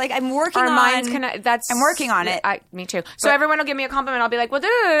know. I'm working Our on minds I'm working on it. Me too. So everyone will give me a compliment. I'll be like, well,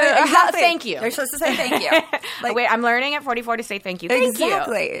 exactly. Thank you. You're supposed to say thank you. Like, wait, I'm learning at 44 to say thank you. Thank you.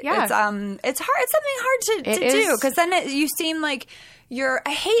 Exactly. Yeah. It's hard. It's something hard to do, because then you seem like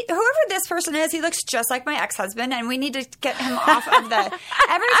I hate whoever this person is. He looks just like my ex-husband, and we need to get him off of the.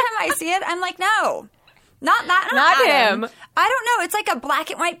 Every time I see it, I'm like, no. Not him. I don't know. It's like a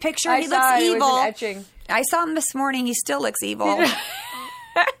black and white picture. He looks evil. It was an etching. I saw him this morning. He still looks evil.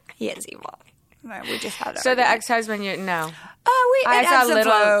 He is evil. We just had So the ex-husband, no. I saw a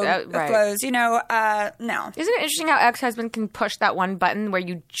little right. You know, no. Isn't it interesting how ex-husband can push that one button where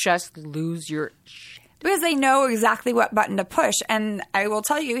you just lose your shit? Because they know exactly what button to push. And I will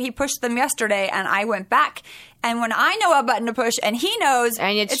tell you, he pushed them yesterday, and I went back. And when I know a button to push, and he knows,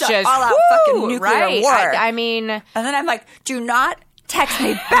 and it's just an all-out fucking nuclear war. I mean... And then I'm like, do not text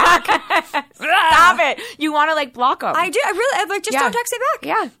me back. Stop it. You want to, like, block him. I do. I'm like, just don't text me back.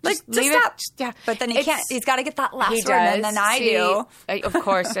 Yeah. Like, just stop. Yeah. But then he can't. He's got to get that last word, and then I do. Of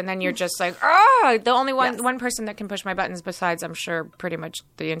course. And then you're just like, oh, the only one person that can push my buttons besides, I'm sure, pretty much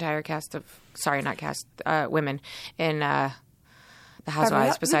the entire cast of, sorry, not cast, women in the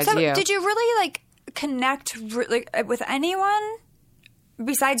Housewives besides you. Did you really, like, connect with anyone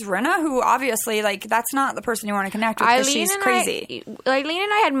besides Rinna, who obviously, like, that's not the person you want to connect with because she's crazy. Eileen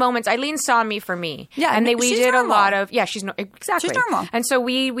and I had moments. Eileen saw me for me. Yeah, and we did normal. a lot of she's exactly. She's normal. And so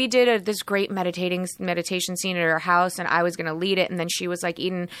we did this great meditation scene at her house, and I was going to lead it, and then she was like,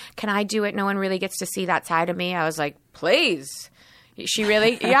 Eden, can I do it? No one really gets to see that side of me. I was like, please. She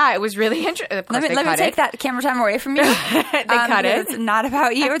really, it was really interesting. Let me take that camera time away from you. They cut it. It's not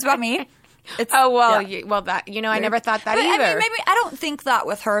about you. It's about me. That I never thought that either. I mean, maybe I don't think that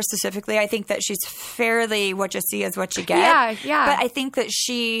with her specifically. I think that she's fairly what you see is what you get. Yeah. But I think that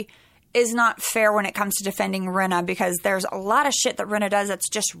she is not fair when it comes to defending Rinna, because there's a lot of shit that Rinna does that's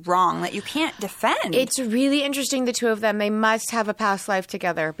just wrong that you can't defend. It's really interesting, the two of them. They must have a past life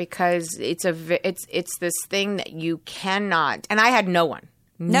together, because it's this thing that you cannot. And I had no one.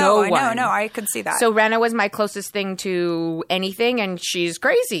 No, I could see that. So Rinna was my closest thing to anything, and she's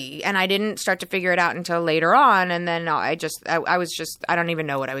crazy. And I didn't start to figure it out until later on. And then I don't even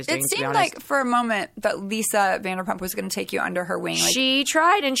know what I was doing, to be honest. It seemed like for a moment that Lisa Vanderpump was going to take you under her wing. Like, she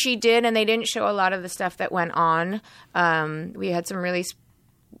tried, and she did, and they didn't show a lot of the stuff that went on. We had some really...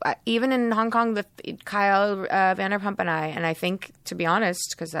 even in Hong Kong, Kyle Vanderpump and I think, to be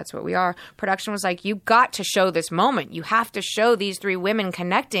honest, because that's what we are, production was like, you got to show this moment. You have to show these three women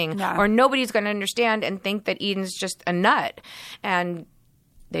connecting, or nobody's going to understand and think that Eden's just a nut. And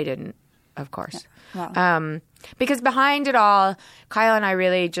they didn't, of course. Wow. Because behind it all, Kyle and I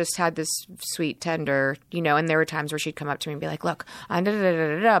really just had this sweet, tender, and there were times where she'd come up to me and be like, look, but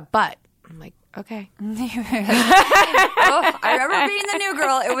I'm like, okay. I remember being the new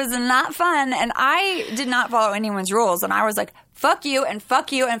girl. It was not fun, and I did not follow anyone's rules. And I was like, "Fuck you, and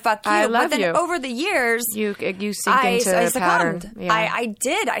fuck you, and fuck you." I love but then you. over the years, you sink into the pattern. Yeah. I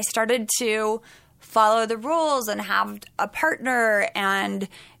did. I started to follow the rules and have a partner and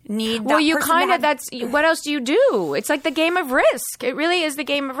need. Well, you kind of. That's what else do you do? It's like the game of Risk. It really is the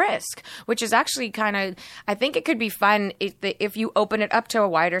game of Risk, which is actually kind of. I think it could be fun if you open it up to a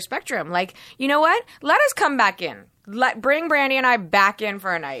wider spectrum. Like, you know what? Let us come back in. Bring Brandy and I back in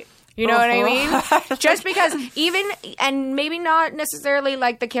for a night. You know what I mean? Just because and maybe not necessarily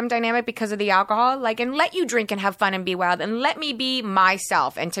like the Kim dynamic because of the alcohol, and let you drink and have fun and be wild, and let me be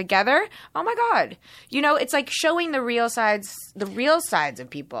myself, and together, oh my God. It's like showing the real sides of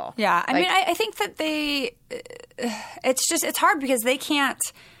people. Yeah. I mean, I think that it's hard because they can't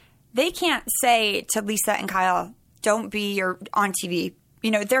say to Lisa and Kyle, don't be on TV.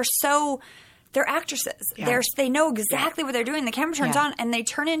 They're actresses. Yeah. They know exactly what they're doing. The camera turns on, and they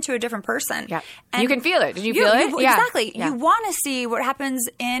turn into a different person. Yeah. And you can feel it. Did you feel it? Exactly. Yeah. You want to see what happens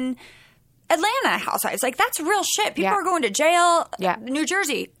in Atlanta Housewives. Like, that's real shit. People are going to jail. Yeah. New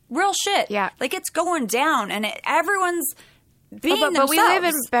Jersey, Real shit. Yeah. Like, it's going down, and everyone's being themselves. But we live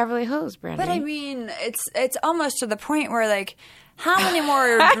in Beverly Hills, Brandy. But I mean, it's almost to the point where, like, how many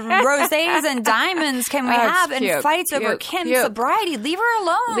more rosés and diamonds can we have and fights over Kim's sobriety? Leave her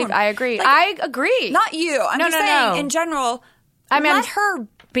alone. I agree. Like, I agree. Not you. I'm just saying, in general, let her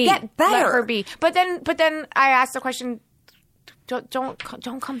get better. Let her be. But then I asked the question, don't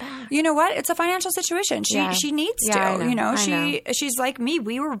come back. You know what? It's a financial situation. She needs to. I know. She's like me.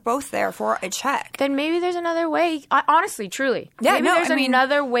 We were both there for a check. Then maybe there's another way. Honestly, truly. Yeah, maybe there's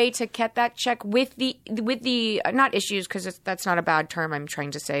another way to get that check with the not issues, because that's not a bad term I'm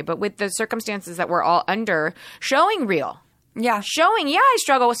trying to say, but with the circumstances that we're all under, showing real. Yeah. Showing, I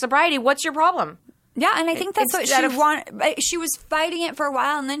struggle with sobriety. What's your problem? Yeah, and I think that's what she wanted. She was fighting it for a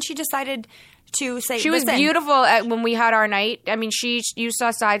while, and then she decided to say, she was beautiful when we had our night. I mean, you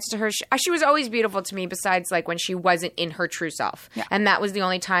saw sides to her. She was always beautiful to me, besides like when she wasn't in her true self. Yeah. And that was the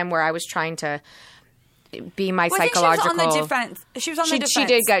only time where I was trying to be my psychological. I think she was on the defense. She was on the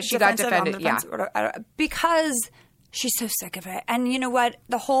defense. She got defended. Because she's so sick of it. And you know what?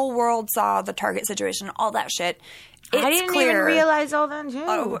 The whole world saw the Target situation, all that shit. I didn't even realize all that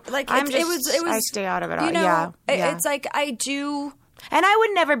too. I stay out of it all. You know, it's like I do. And I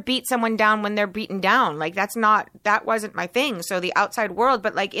would never beat someone down when they're beaten down. Like that wasn't my thing. So the outside world,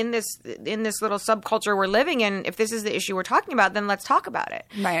 but like in this little subculture we're living in, if this is the issue we're talking about, then let's talk about it.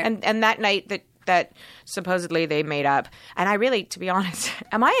 Right. And that night that supposedly they made up, and I really, to be honest,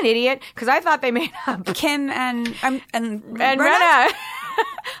 am I an idiot? Because I thought they made up. Kim and Renna.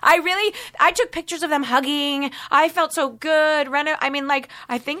 I took pictures of them hugging. I felt so good. Renna, I mean, like,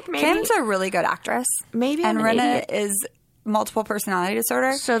 I think maybe Kim's a really good actress. Maybe and Renna is multiple personality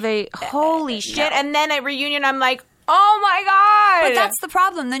disorder. So holy shit. And then at reunion, I'm like, oh my God. But that's the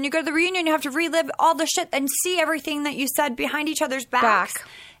problem. Then you go to the reunion, you have to relive all the shit and see everything that you said behind each other's backs.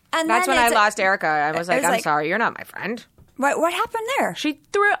 And that's when I lost Erica. I was like, I'm sorry, you're not my friend. What happened there? She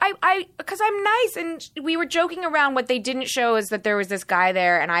threw because I'm nice, and we were joking around. What they didn't show is that there was this guy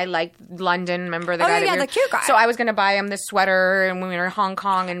there, and I liked London. Remember the guy? The cute guy. So I was going to buy him this sweater, and when we were in Hong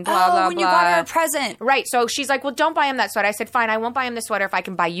Kong, and blah blah blah. When you got her a present, right? So she's like, "Well, don't buy him that sweater." I said, "Fine, I won't buy him this sweater if I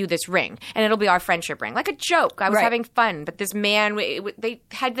can buy you this ring, and it'll be our friendship ring, like a joke." I was having fun, but this man,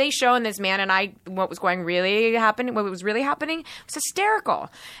 they shown this man, and what was really happening was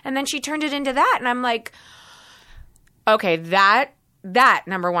hysterical, and then she turned it into that, and I'm like, okay, that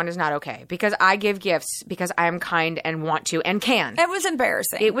number one is not okay, because I give gifts because I am kind and want to and can. It was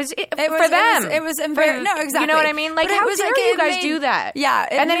embarrassing. It was for them. It was embarrassing. No, exactly. You know what I mean? Like, how dare you guys do that? Yeah.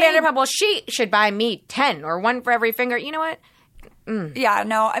 And then Vanderpump, well, she should buy me 10 or one for every finger. You know what? Yeah,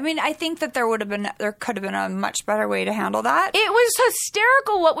 no. I mean, I think that there could have been a much better way to handle that. It was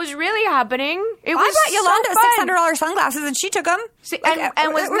hysterical what was really happening. I bought Yolanda $600 sunglasses, and she took them.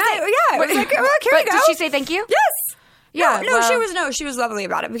 And was nice. Yeah, it was like, here you go. Did she say thank you? Yes. Yeah, she was lovely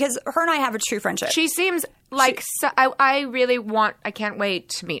about it, because her and I have a true friendship. She seems like I can't wait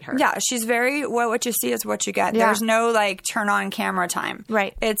to meet her. Yeah, she's very, what you see is what you get. Yeah. There's no like turn on camera time.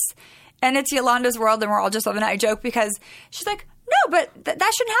 Right. It's Yolanda's world, and we're all just loving it. I joke because she's like, no, but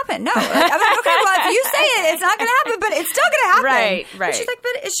that shouldn't happen. No. Like, I'm like, okay, well, if you say it, it's not going to happen, but it's still going to happen. Right. And she's like,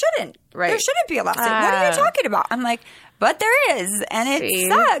 but it shouldn't. Right. There shouldn't be a lesson. What are you talking about? I'm like, but there is, and it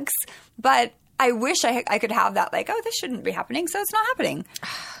sucks. But I wish I could have that, like, oh, this shouldn't be happening, so it's not happening.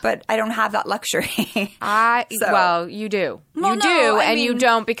 But I don't have that luxury. Well, you do. Well, you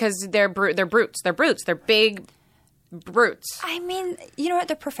don't, because they're brutes. They're brutes. They're big brutes. I mean, you know what?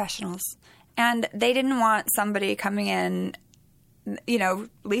 They're professionals. And they didn't want somebody coming in, you know,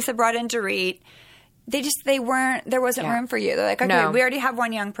 Lisa brought in Dorit. There wasn't room for you. They're like, okay, we already have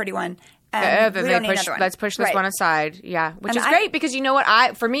one young, pretty one. Let's push this one aside. Yeah, which is great, because you know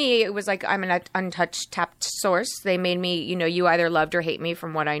what? For me, it was like, I'm an untouched, tapped source. They made me, you either loved or hate me,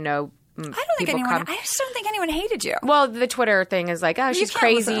 from what I know. I just don't think anyone hated you. Well, the Twitter thing is like, oh, she's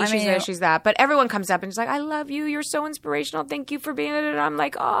crazy. She's this, she's that. But everyone comes up and is like, I love you. You're so inspirational. Thank you for being it. And I'm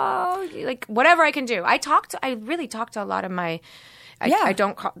like, oh, like whatever I can do. I really talk to a lot of my. I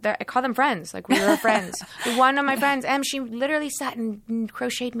call them friends. Like, we were friends. One of my friends, she literally sat and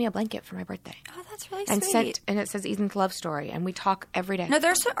crocheted me a blanket for my birthday. Oh, that's really sweet. And it says Ethan's love story, and we talk every day. No,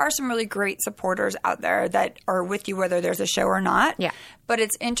 there are some really great supporters out there that are with you whether there's a show or not. Yeah. But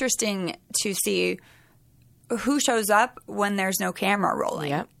it's interesting to see who shows up when there's no camera rolling.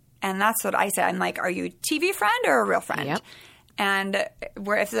 Yep. And that's what I say. I'm like, are you a TV friend or a real friend? Yep. And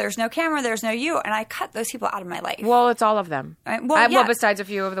if there's no camera, there's no you. And I cut those people out of my life. Well, it's all of them. Well, besides a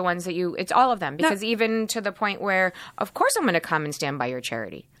few of the ones that it's all of them. Because even to the point where, of course I'm going to come and stand by your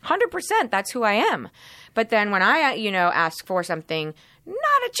charity. 100%. That's who I am. But then when I, ask for something, Not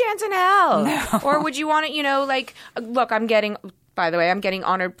a chance in hell. No. Or would you want it, like, look, by the way, I'm getting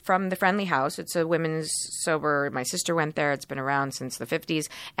honored from the Friendly House. It's a women's sober. My sister went there. It's been around since the 50s.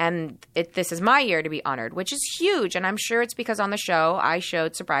 And this is my year to be honored, which is huge. And I'm sure it's because on the show I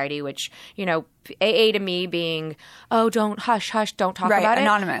showed sobriety, which, AA to me being, oh, don't hush, don't talk about it.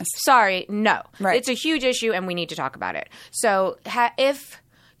 Anonymous. Sorry, no. Right. It's a huge issue and we need to talk about it. So if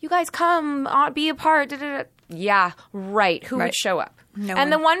you guys come, be a part, yeah, right. Who would show up? No and one.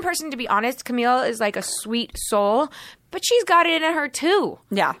 the one person, to be honest, Camille is like a sweet soul, but she's got it in her too.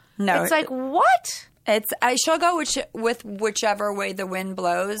 Yeah. No. It's like, what? She'll go with whichever way the wind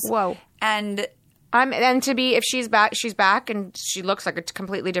blows. Whoa. And if she's back and she looks like a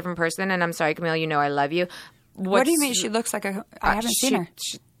completely different person. And I'm sorry, Camille, I love you. What do you mean she looks like I haven't seen her.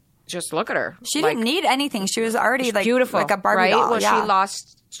 Just look at her. She didn't need anything. She was already like beautiful, like a Barbie right? doll. Well, she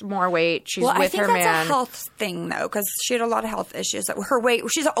lost more weight. She's with her man. I think that's a health thing though, because she had a lot of health issues. Her weight.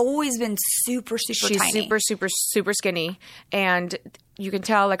 She's always been super tiny. She's super skinny, and you can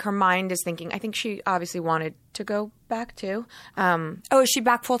tell like her mind is thinking. I think she obviously wanted to go back too. Is she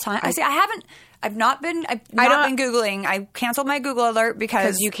back full time? I've not been Googling. I canceled my Google alert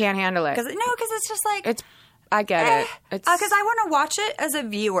because you can't handle it. Because it's just like I get it. Because I want to watch it as a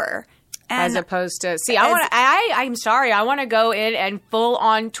viewer. As opposed to I'm sorry. I want to go in and full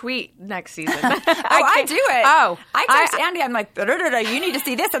on tweet next season. I do it. Oh, I text Andy. I'm like, you need to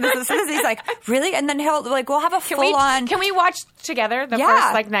see this and this. He's like, really? And then we'll have a full on. Can we watch together the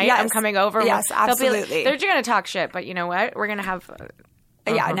first night? Yes. I'm coming over. Yes, absolutely. They're going to talk shit, but you know what? We're going to have.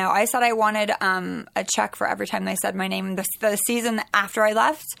 Yeah, no. I said I wanted a check for every time they said my name the season after I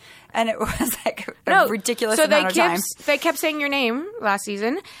left, and it was like a ridiculous amount of time. They kept saying your name last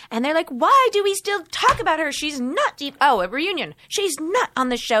season, and they're like, "Why do we still talk about her? She's not deep." Oh, a reunion. She's not on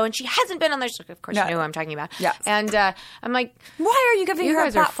the show, and she hasn't been on the show. Of course, you know who I'm talking about. Yeah. And I'm like, "Why are you giving her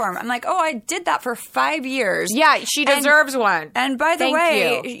a platform?" I'm like, "Oh, I did that for 5 years." Yeah, she deserves one. And by the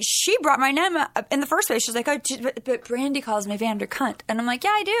way, she brought my name up in the first place. She's like, "Oh, but Brandy calls me Vander Cunt," and I'm like, "Yeah,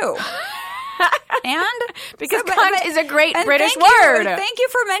 I do." And because cunt is a great British word. Thank you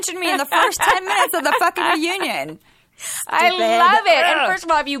for mentioning me in the first 10 minutes of the fucking reunion. I love it. And first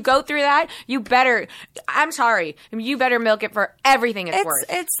of all, if you go through that, you better milk it for everything it's worth.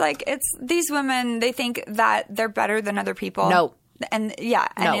 It's like these women, they think that they're better than other people. No. And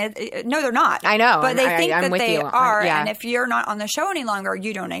no, they're not. I know, but they think that they are. Yeah. And if you're not on the show any longer,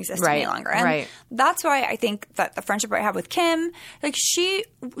 you don't exist any longer. And that's why I think that the friendship I have with Kim, like she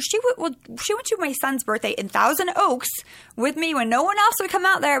went to my son's birthday in Thousand Oaks with me when no one else would come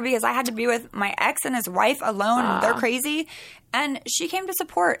out there because I had to be with my ex and his wife alone. And they're crazy, and she came to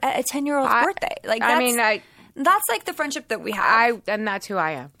support at a 10-year-old's birthday. Like that's like the friendship that we have. And that's who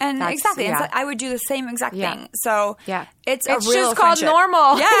I am. And exactly. Yeah. And so I would do the same exact thing. So it's a real just friendship. called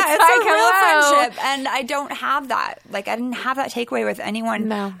normal. Yeah, it's like, a real friendship. And I don't have that. Like, I didn't have that takeaway with anyone.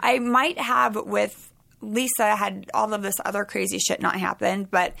 No. I might have with Lisa had all of this other crazy shit not happen.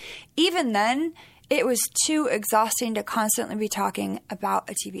 But even then, it was too exhausting to constantly be talking about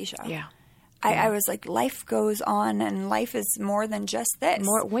a TV show. Yeah. I was like, life goes on, and life is more than just this.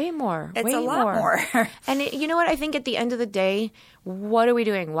 Way more. It's a lot more. And you know what? I think at the end of the day, what are we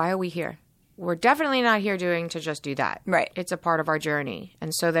doing? Why are we here? We're definitely not here to just do that. Right. It's a part of our journey.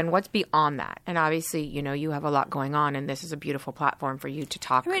 And so then what's beyond that? And obviously, you have a lot going on, and this is a beautiful platform for you to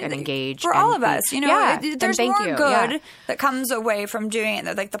talk and engage. For all of us, there's more good that comes away from doing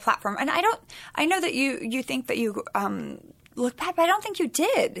it, like the platform. And I know that you think that you look bad, but I don't think you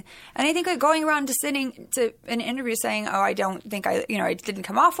did. And I think like going around to sitting to an interview saying, "Oh, I don't think I didn't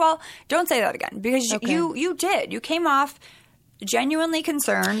come off well." Don't say that again, because you did. You came off genuinely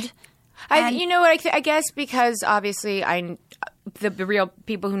concerned. You know what? I guess because obviously the real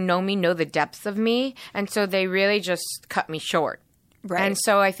people who know me know the depths of me, and so they really just cut me short. Right. And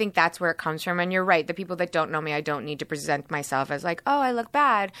so I think that's where it comes from. And you're right. The people that don't know me, I don't need to present myself as like, oh, I look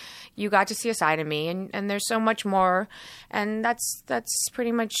bad. You got to see a side of me, and there's so much more. And that's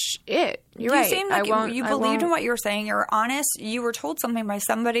pretty much it. You're right. You seem like you believed in what you were saying. You were honest. You were told something by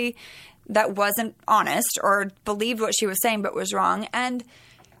somebody that wasn't honest or believed what she was saying but was wrong. And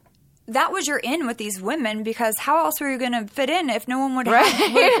that was your in with these women, because how else were you going to fit in if no one would have,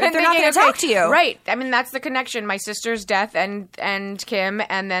 if they're not going to talk to you? Right. I mean, that's the connection. My sister's death and Kim,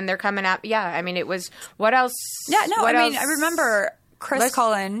 and then they're coming out. Yeah. I mean, it was, what else? Yeah, no, I mean, I remember Chris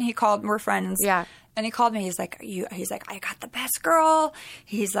Cullen, he called, we're friends. Yeah. And he called me. He's like, I got the best girl.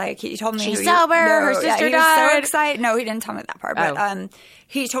 He's like, he told me she's sober. Her sister died. Was so excited. No, he didn't tell me that part. But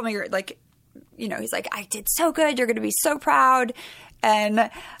he told me, you're like, he's like, I did so good. You're going to be so proud. And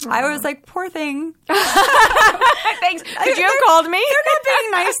I was like, poor thing. Thanks. Could you have called me? They're not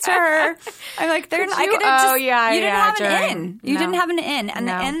being nice to her. I'm like, they're not. I could have just. Yeah, you didn't have during, an in. You didn't have an in, and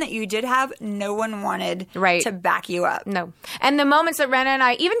No. the in that you did have, no one wanted to back you up. No. And the moments that Rena and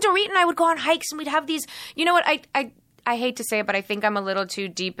I, even Dorit and I, would go on hikes and we'd have these. You know what? I hate to say it, but I think I'm a little too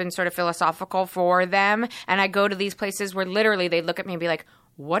deep and sort of philosophical for them. And I go to these places where literally they look at me and be like,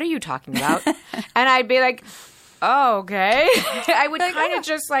 "What are you talking about?" And I'd be like, "Oh, okay." I would like, kind of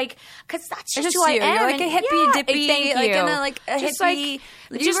just like, because that's just It's who I you. am. You're like a hippie dippy, thank like you. in a like a just hippie.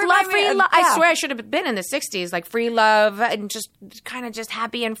 like just love free love. I swear I should have been in the '60s, like free love and just kind of just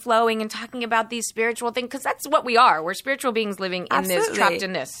happy and flowing and talking about these spiritual things because that's what we are. We're spiritual beings living in this, trapped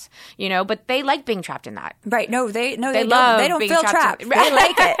in this, you know. But they like being trapped in that. Right? No, they love. They don't being feel trapped. In, they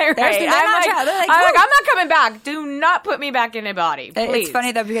like it. Right. They're not trapped. They're like, I'm not coming back. Do not put me back in a body. Please. It's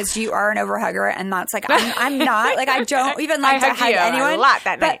funny though because you are an overhugger, and that's like I'm not. Like I don't even like to hug anyone. A lot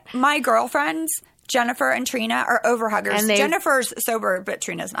that night. But my girlfriends, Jennifer and Trina, are overhuggers. And Jennifer's sober, but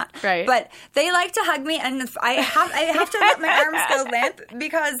Trina's not. Right. But they like to hug me, and I have to let my arms go limp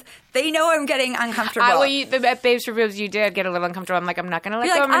because they know I'm getting uncomfortable. At Babes for Boobs, you did get a little uncomfortable. I'm like, I'm not going to let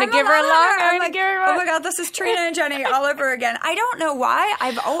You're go. like, I'm going to give her a lock. I'm like, give her a oh my God, this is Trina and Jenny all over again. I don't know why.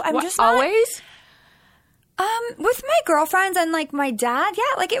 I'm just not, always. With my girlfriends and like my dad,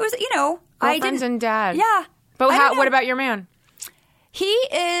 yeah, like it was, you know, girlfriends and dad, yeah. But what about your man? He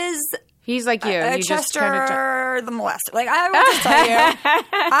is. He's like you. He Chester the molester. Like I will just tell you,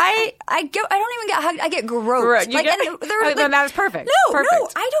 I don't even get hugged. I get groped. Like, that was perfect. No, perfect. no,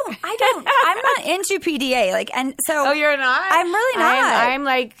 I don't. I'm not into PDA. Like, and so. Oh, you're not. I'm really not. I'm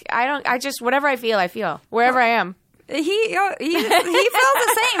like I don't. I just whatever I feel wherever I am. He feels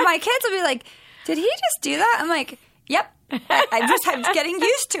the same. My kids will be like, "Did he just do that?" I'm like, "Yep." I'm getting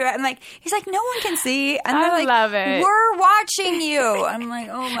used to it. I'm like, he's like, no one can see. And they're like, love it. We're watching you. I'm like,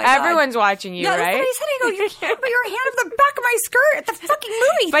 oh my God. Everyone's watching you, right? That's what he said. I go, you can't put your hand on the back of my skirt at the fucking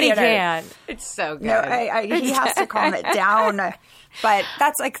movie but theater. He can. It's so good. No, he has to calm it down. But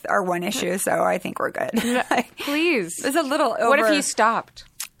that's like our one issue, so I think we're good. Please. It's a little over. What if he stopped?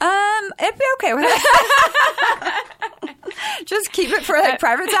 It'd be okay with that. Just keep it for like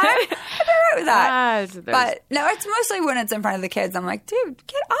private time. I'd be right with that. But no, it's mostly when it's in front of the kids. I'm like, dude,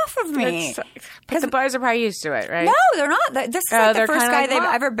 get off of me. Because the boys are probably used to it, right? No, they're not. This is like the first guy they've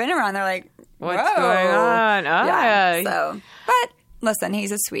ever been around. They're like, what's going on? Oh, yeah. So, but listen,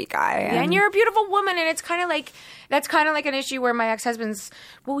 he's a sweet guy. And you're a beautiful woman, and it's kind of like that's kind of like an issue where my ex-husband's,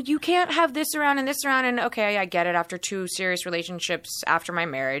 well, you can't have this around and this around, and okay, I get it. After 2 serious relationships after my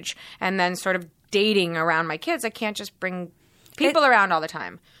marriage, and then sort of dating around my kids, I can't just bring people around all the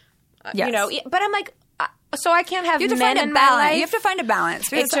time. Yes. You know, but I'm like, so I can't have men in my life. You have to find a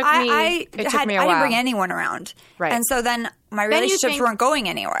balance. It took me a while. I didn't bring anyone around. Right. And so then my relationships weren't going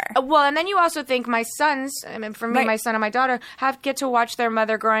anywhere. Well, and then you also think my sons, I mean, for me, my son and my daughter, get to watch their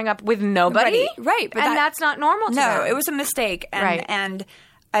mother growing up with nobody. Right. But and that's not normal to them. No, it was a mistake. And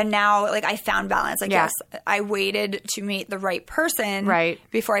now, like, I found balance. Like, yes, I waited to meet the right person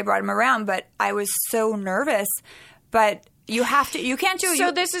before I brought him around, but I was so nervous. But you can't do it.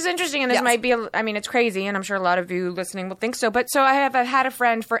 So this is interesting, and this might be, I mean, it's crazy, and I'm sure a lot of you listening will think so. But so I've had a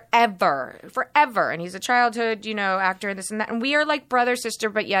friend forever, and he's a childhood, actor and this and that. And we are like brother, sister,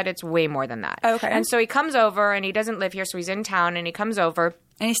 but yet it's way more than that. Okay. And so he comes over, and he doesn't live here, so he's in town, and he comes over.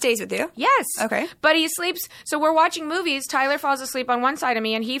 And he stays with you? Yes. Okay. But he sleeps. So we're watching movies. Tyler falls asleep on one side of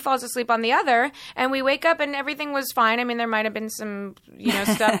me, and he falls asleep on the other. And we wake up, and everything was fine. I mean, there might have been some,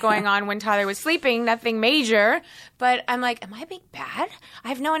 stuff going on when Tyler was sleeping. Nothing major. But I'm like, am I being bad?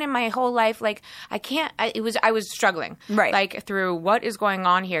 I've known in my whole life, like, I was struggling. Right. Like, through what is going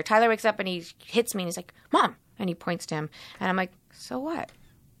on here. Tyler wakes up, and he hits me, and he's like, Mom. And he points to him. And I'm like, so what?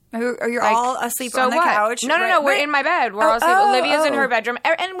 Are you all asleep on the couch? No. We're in my bed. We're all asleep. Olivia's in her bedroom.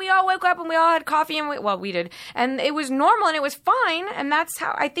 And we all woke up and we all had coffee and we did. And it was normal and it was fine. And that's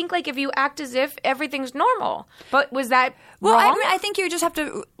how I think, like, if you act as if everything's normal. But was that wrong? I think you just have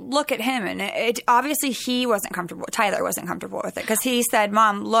to look at him. And it obviously he wasn't comfortable. Tyler wasn't comfortable with it because he said,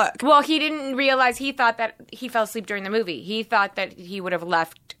 Mom, look. Well, he didn't realize, he thought that he fell asleep during the movie. He thought that he would have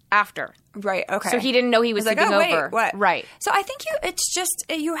left after. Right, okay. So he didn't know he was sleeping over. Wait, what? Right. So I think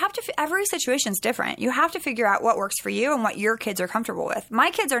you have to, every situation's different. You have to figure out what works for you and what your kids are comfortable with. My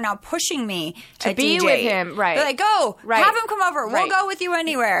kids are now pushing me to be DJ. with him. Right. They're like, go, have him come over. Right. We'll go with you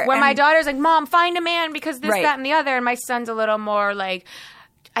anywhere. When my daughter's like, Mom, find a man because this, right. that, and the other. And my son's a little more like,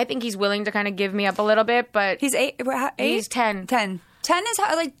 I think he's willing to kind of give me up a little bit, but he's 8? He's 10. 10 is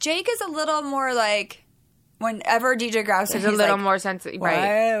how, like, Jake is a little more like, whenever DJ grabs him, There's a little more sensitive.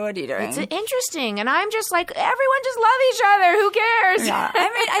 Right. What are you doing? It's interesting. And I'm just like, everyone just love each other. Who cares? Yeah. I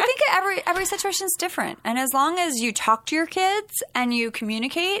mean, I think every situation is different. And as long as you talk to your kids and you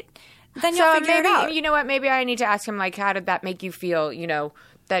communicate, then you'll figure it out. You know what? Maybe I need to ask him, like, how did that make you feel,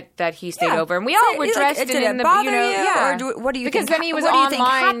 that he stayed over? And we all were dressed in the, bother you? Yeah. Or what do you because think? then he was what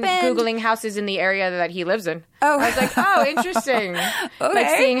online Googling houses in the area that he lives in. Oh. I was like, oh, interesting. Okay.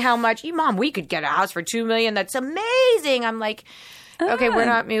 Like seeing how much, Mom, we could get a house for $2 million. That's amazing. I'm like, okay, we're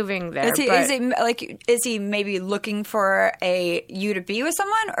not moving there. Is he maybe looking for you to be with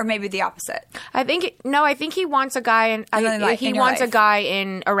someone, or maybe the opposite? I think he wants a guy, and he wants a guy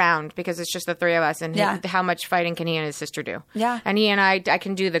in around because it's just the three of us, and how much fighting can he and his sister do? Yeah, and he and I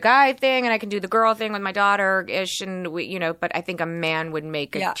can do the guy thing, and I can do the girl thing with my daughter ish, and we, but I think a man would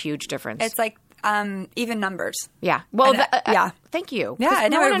make a huge difference. It's like even numbers. Yeah. Well, yeah. Thank you. Yeah,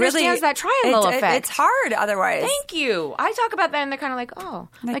 no one understands that triangle effect. It's hard otherwise. Thank you. I talk about that, and they're kind of like, oh,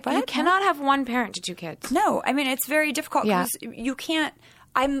 like you cannot have one parent to two kids. No, I mean it's very difficult because you can't.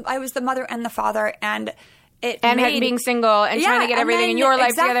 I was the mother and the father, and being single and trying to get everything in your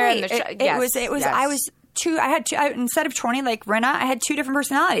life together. And it was. I was. I had two, instead of 20 like Rinna, I had two different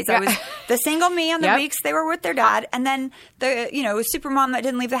personalities. I was the single me on the weeks they were with their dad, and then the super mom that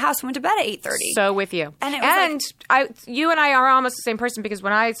didn't leave the house and went to bed at 8:30. So with you, you and I are almost the same person because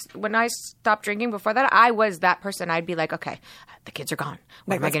when I stopped drinking before that, I was that person. I'd be like, okay, the kids are gone.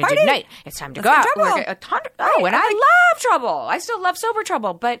 What am I going to do tonight? It's time to go out. And I love trouble. I still love sober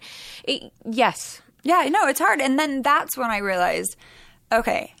trouble, but yes, yeah, no, it's hard. And then that's when I realized,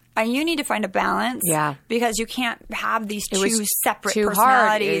 okay. You need to find a balance, because you can't have these two separate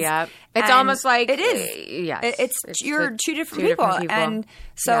personalities. Hard. Yeah, it's almost like it is. Yes, you're two different people, and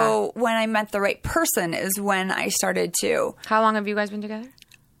so when I met the right person is when I started to. How long have you guys been together?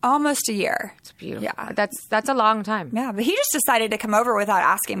 Almost a year. It's beautiful. Yeah, that's a long time. Yeah, but he just decided to come over without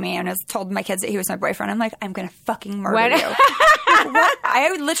asking me, and has told my kids that he was my boyfriend. I'm like, I'm gonna fucking murder you. What?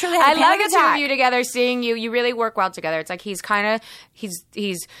 I would literally have a panic attack. I love the two of you together, seeing you. You really work well together. It's like he's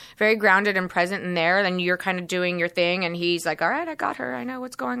very grounded and present in there. Then you're kind of doing your thing, and he's like, all right, I got her. I know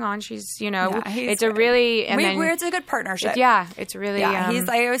what's going on. She's, it's a really it's a good partnership. It's really. Yeah,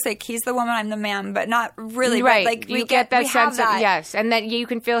 I always say he's the woman, I'm the man, but not really. Right, but like you get that sense of yes, and that you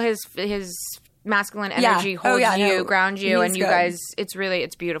can feel his masculine energy hold you, ground you, and you guys. It's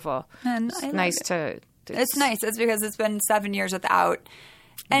beautiful. And it's nice to. It's nice. It's because it's been 7 years without.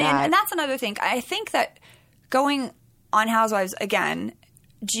 And that's another thing. I think that going on Housewives again,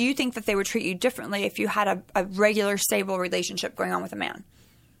 do you think that they would treat you differently if you had a regular, stable relationship going on with a man?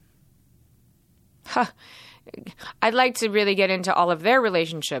 I'd like to really get into all of their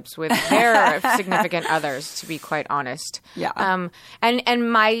relationships with their significant others, to be quite honest. Yeah. And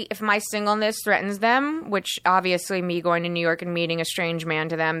if my singleness threatens them, which obviously me going to New York and meeting a strange man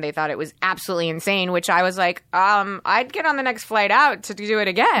to them, they thought it was absolutely insane, which I was like, I'd get on the next flight out to do it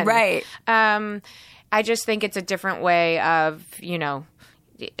again. Right. I just think it's a different way of,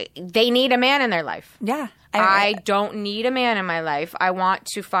 they need a man in their life. Yeah. I don't need a man in my life. I want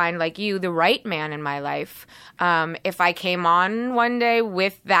to find, like you, the right man in my life. If I came on one day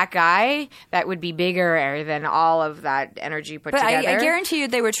with that guy, that would be bigger than all of that energy put together. But I guarantee you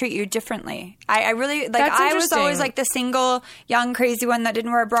they would treat you differently. I really, like, I was always like the single, young, crazy one that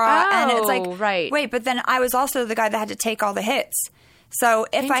didn't wear a bra. And it's like, right. Wait, but then I was also the guy that had to take all the hits. So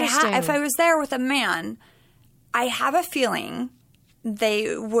if I was there with a man, I have a feeling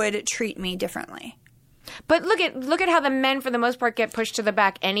they would treat me differently. But look at how the men, for the most part, get pushed to the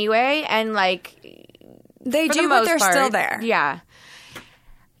back anyway, and like they do, but they're still there. Yeah,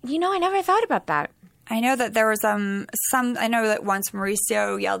 I never thought about that. I know that there was some. I know that once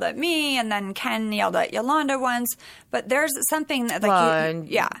Mauricio yelled at me, and then Ken yelled at Yolanda once. But there's something that, like,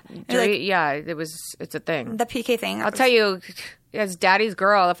 it's a thing. The PK thing. I'll tell you. As daddy's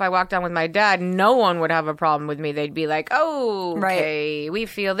girl, if I walked on with my dad, no one would have a problem with me. They'd be like, oh, okay, we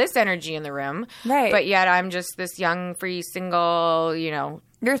feel this energy in the room. Right. But yet I'm just this young, free, single, You're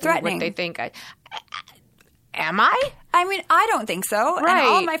threatening. What they think. Am I? I mean, I don't think so. Right. And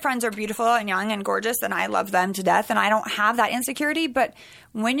all of my friends are beautiful and young and gorgeous, and I love them to death, and I don't have that insecurity. But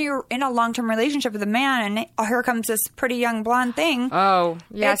when you're in a long-term relationship with a man, and here comes this pretty young blonde thing. Oh,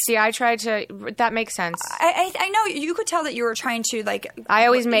 yeah. See, I tried to. That makes sense. I know you could tell that you were trying to, like. I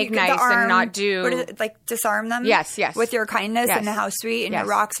always make nice and not do. What is it, like, disarm them? Yes. With your kindness and how sweet and your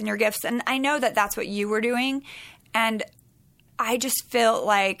rocks and your gifts. And I know that that's what you were doing. And I just feel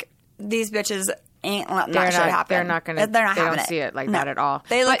like these bitches ain't letting that shit happen. They're not going to. They don't see it like that at all.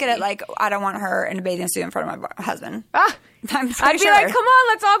 They look at it like, I don't want her in a bathing suit in front of my husband. I'm I'd be like, come on,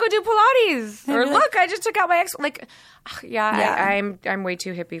 let's all go do Pilates. Or look, I just took out my ex. Like, I'm way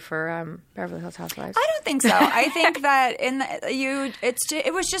too hippie for Beverly Hills Housewives. I don't think so. I think that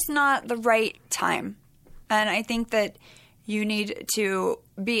it was just not the right time, and I think that you need to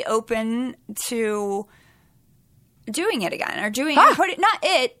be open to doing it again, or putting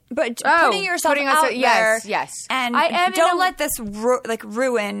yourself out there. Yes. And don't let this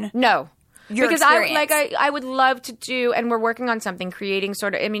ruin. No. Because I would love to do, and we're working on something, creating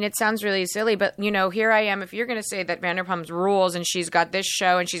sort of, I mean, it sounds really silly, but, here I am. If you're going to say that Vanderpump rules and she's got this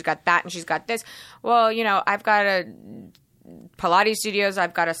show and she's got that and she's got this, well, I've got a Pilates studios,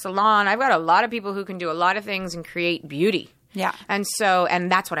 I've got a salon, I've got a lot of people who can do a lot of things and create beauty. Yeah. And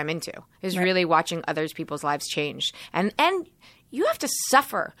that's what I'm into, is really watching others people's lives change. And you have to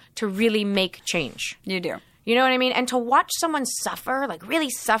suffer to really make change. You do. You know what I mean? And to watch someone suffer, like really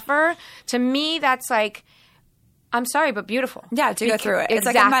suffer, to me, that's like, I'm sorry, but beautiful. Yeah, to go through it. It's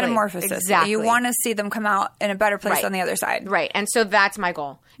like a metamorphosis. Exactly. You want to see them come out in a better place on the other side. Right. And so that's my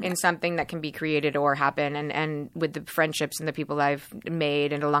goal in something that can be created or happen, and with the friendships and the people I've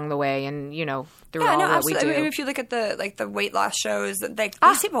made and along the way, and, through all that we do. I mean, if you look at the weight loss shows,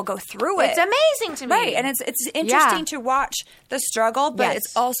 these people go through it. It's amazing to me. Right. And it's interesting to watch the struggle, but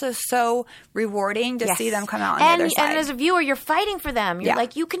it's also so rewarding to see them come out on the other side. And as a viewer, you're fighting for them. You're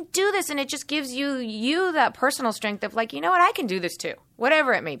like, you can do this, and it just gives you that personal strength of like, you know what, I can do this too,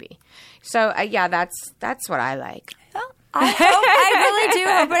 whatever it may be. So that's what I like. Well, I really do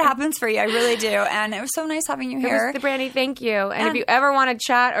hope it happens for you. I really do. And it was so nice having you here. It was, Brandy, thank you. And if you ever want to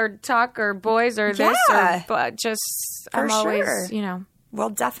chat or talk or boys or this or just, I'm always, We'll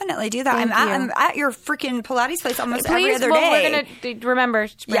definitely do that. I'm at your freaking Pilates place almost every other day. We're going to remember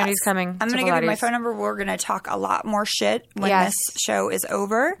Brandy's coming. I'm going to give you my phone number. We're going to talk a lot more shit when this show is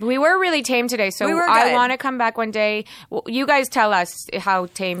over. We were really tame today, so I want to come back one day. Well, you guys tell us how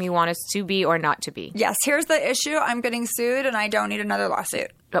tame you want us to be or not to be. Yes, here's the issue. I'm getting sued, and I don't need another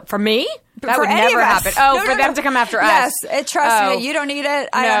lawsuit. But for me? That would never happen. Oh, for them to come after us. Yes, trust me. You don't need it.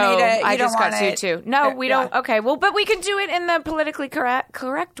 I don't need it. I just got sued too. No, we don't. Okay, well, but we can do it in the politically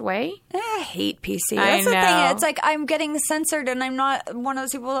correct way. I hate PC. That's the thing. It's like I'm getting censored, and I'm not one of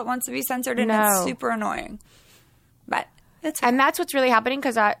those people that wants to be censored, and it's super annoying. But it's and that's what's really happening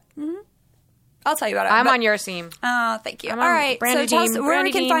because I'll tell you about it. I'm on your team. Oh, thank you. All right. So tell us where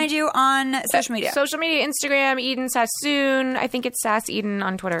we can find you on social media. Social media, Instagram, Eden Sassoon. I think it's Sass Eden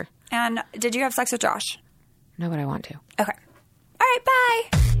on Twitter. And did you have sex with Josh? No, but I want to. Okay. All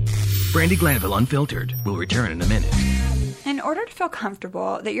right, bye. Brandy Glanville Unfiltered will return in a minute. In order to feel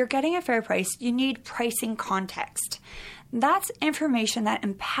comfortable that you're getting a fair price, you need pricing context. That's information that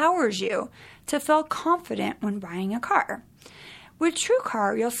empowers you to feel confident when buying a car. With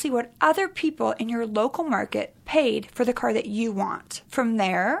TrueCar, you'll see what other people in your local market paid for the car that you want. From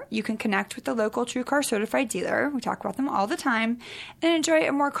there, you can connect with the local TrueCar certified dealer, we talk about them all the time, and enjoy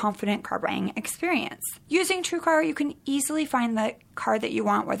a more confident car buying experience. Using TrueCar, you can easily find the car that you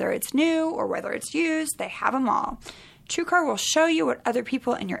want, whether it's new or whether it's used. They have them all. TrueCar will show you what other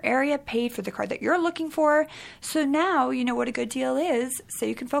people in your area paid for the car that you're looking for, so now you know what a good deal is, so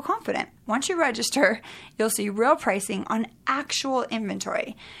you can feel confident. Once you register, you'll see real pricing on actual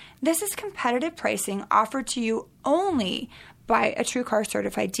inventory. This is competitive pricing offered to you only by a TrueCar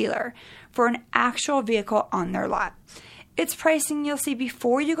certified dealer for an actual vehicle on their lot. It's pricing you'll see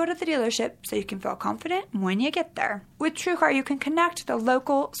before you go to the dealership so you can feel confident when you get there. With TrueCar, you can connect with a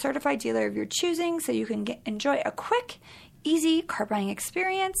local certified dealer of your choosing so you can enjoy a quick, easy car buying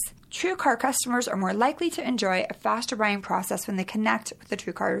experience. TrueCar customers are more likely to enjoy a faster buying process when they connect with the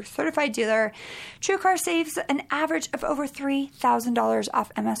TrueCar certified dealer. TrueCar saves an average of over $3,000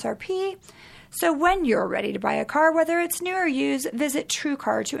 off MSRP. So when you're ready to buy a car, whether it's new or used, visit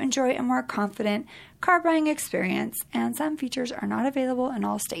TrueCar to enjoy a more confident car buying experience, and some features are not available in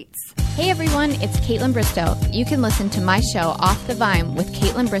all states. Hey everyone, it's Caitlin Bristow. You can listen to my show Off the Vine with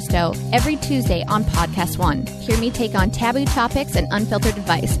Caitlin Bristow every Tuesday on Podcast One. Hear me take on taboo topics and unfiltered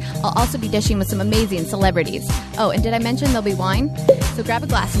advice. I'll also be dishing with some amazing celebrities. Oh, and did I mention there'll be wine? So grab a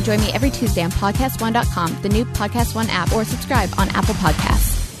glass and join me every Tuesday on PodcastOne.com, the new Podcast One app, or subscribe on Apple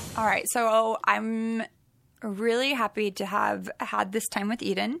Podcasts. All right, so I'm really happy to have had this time with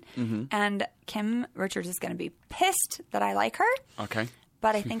Eden, and Kim Richards is going to be pissed that I like her. Okay.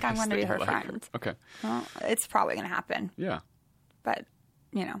 But I think I'm going to be her friend. Her. Okay. Well, it's probably going to happen. Yeah. But,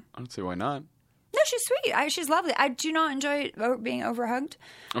 I don't see why not. No, she's sweet. She's lovely. I do not enjoy being overhugged.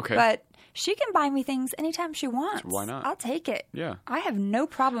 Okay. But she can buy me things anytime she wants. So why not? I'll take it. Yeah. I have no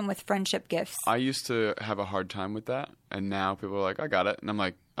problem with friendship gifts. I used to have a hard time with that, and now people are like, I got it. And I'm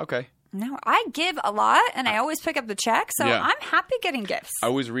like, okay. No, I give a lot, and I always pick up the check, so Yeah. I'm happy getting gifts. I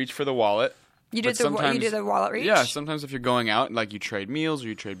always reach for the wallet. You do the wallet reach? Yeah, sometimes if you're going out, like you trade meals or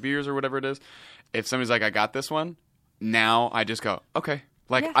you trade beers or whatever it is, if somebody's like, I got this one, now I just go, okay.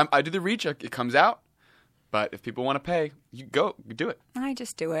 Like, Yeah. I do the reach, it comes out, but if people want to pay, you do it. I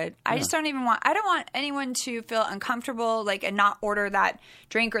just do it. I just don't want anyone to feel uncomfortable, like, and not order that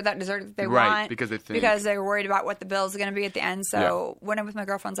drink or that dessert that they want. Because they're worried about what the bill's going to be at the end. So when I'm with my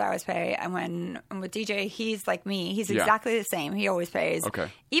girlfriends, I always pay. And when I'm with DJ, he's like me. He's exactly the same. He always pays. Okay.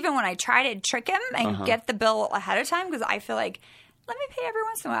 Even when I try to trick him and get the bill ahead of time, because I feel like, let me pay every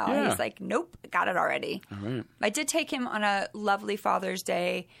once in a while. And he's like, nope, got it already. All right. I did take him on a lovely Father's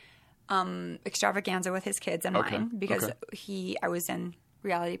Day extravaganza with his kids and mine, because I was in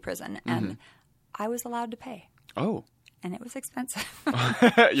reality prison and I was allowed to pay. Oh. And it was expensive.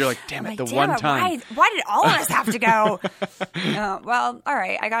 You're like, damn it, one time. Why did all of us have to go? Well, all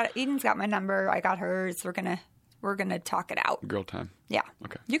right. Eden's got my number. I got hers. We're gonna talk it out. Girl time. Yeah.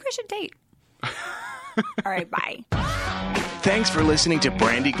 Okay. You guys should date. All right. Bye. Thanks for listening to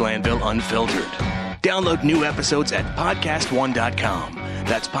Brandi Glanville Unfiltered. Download new episodes at podcastone.com.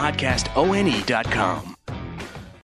 That's podcastone.com.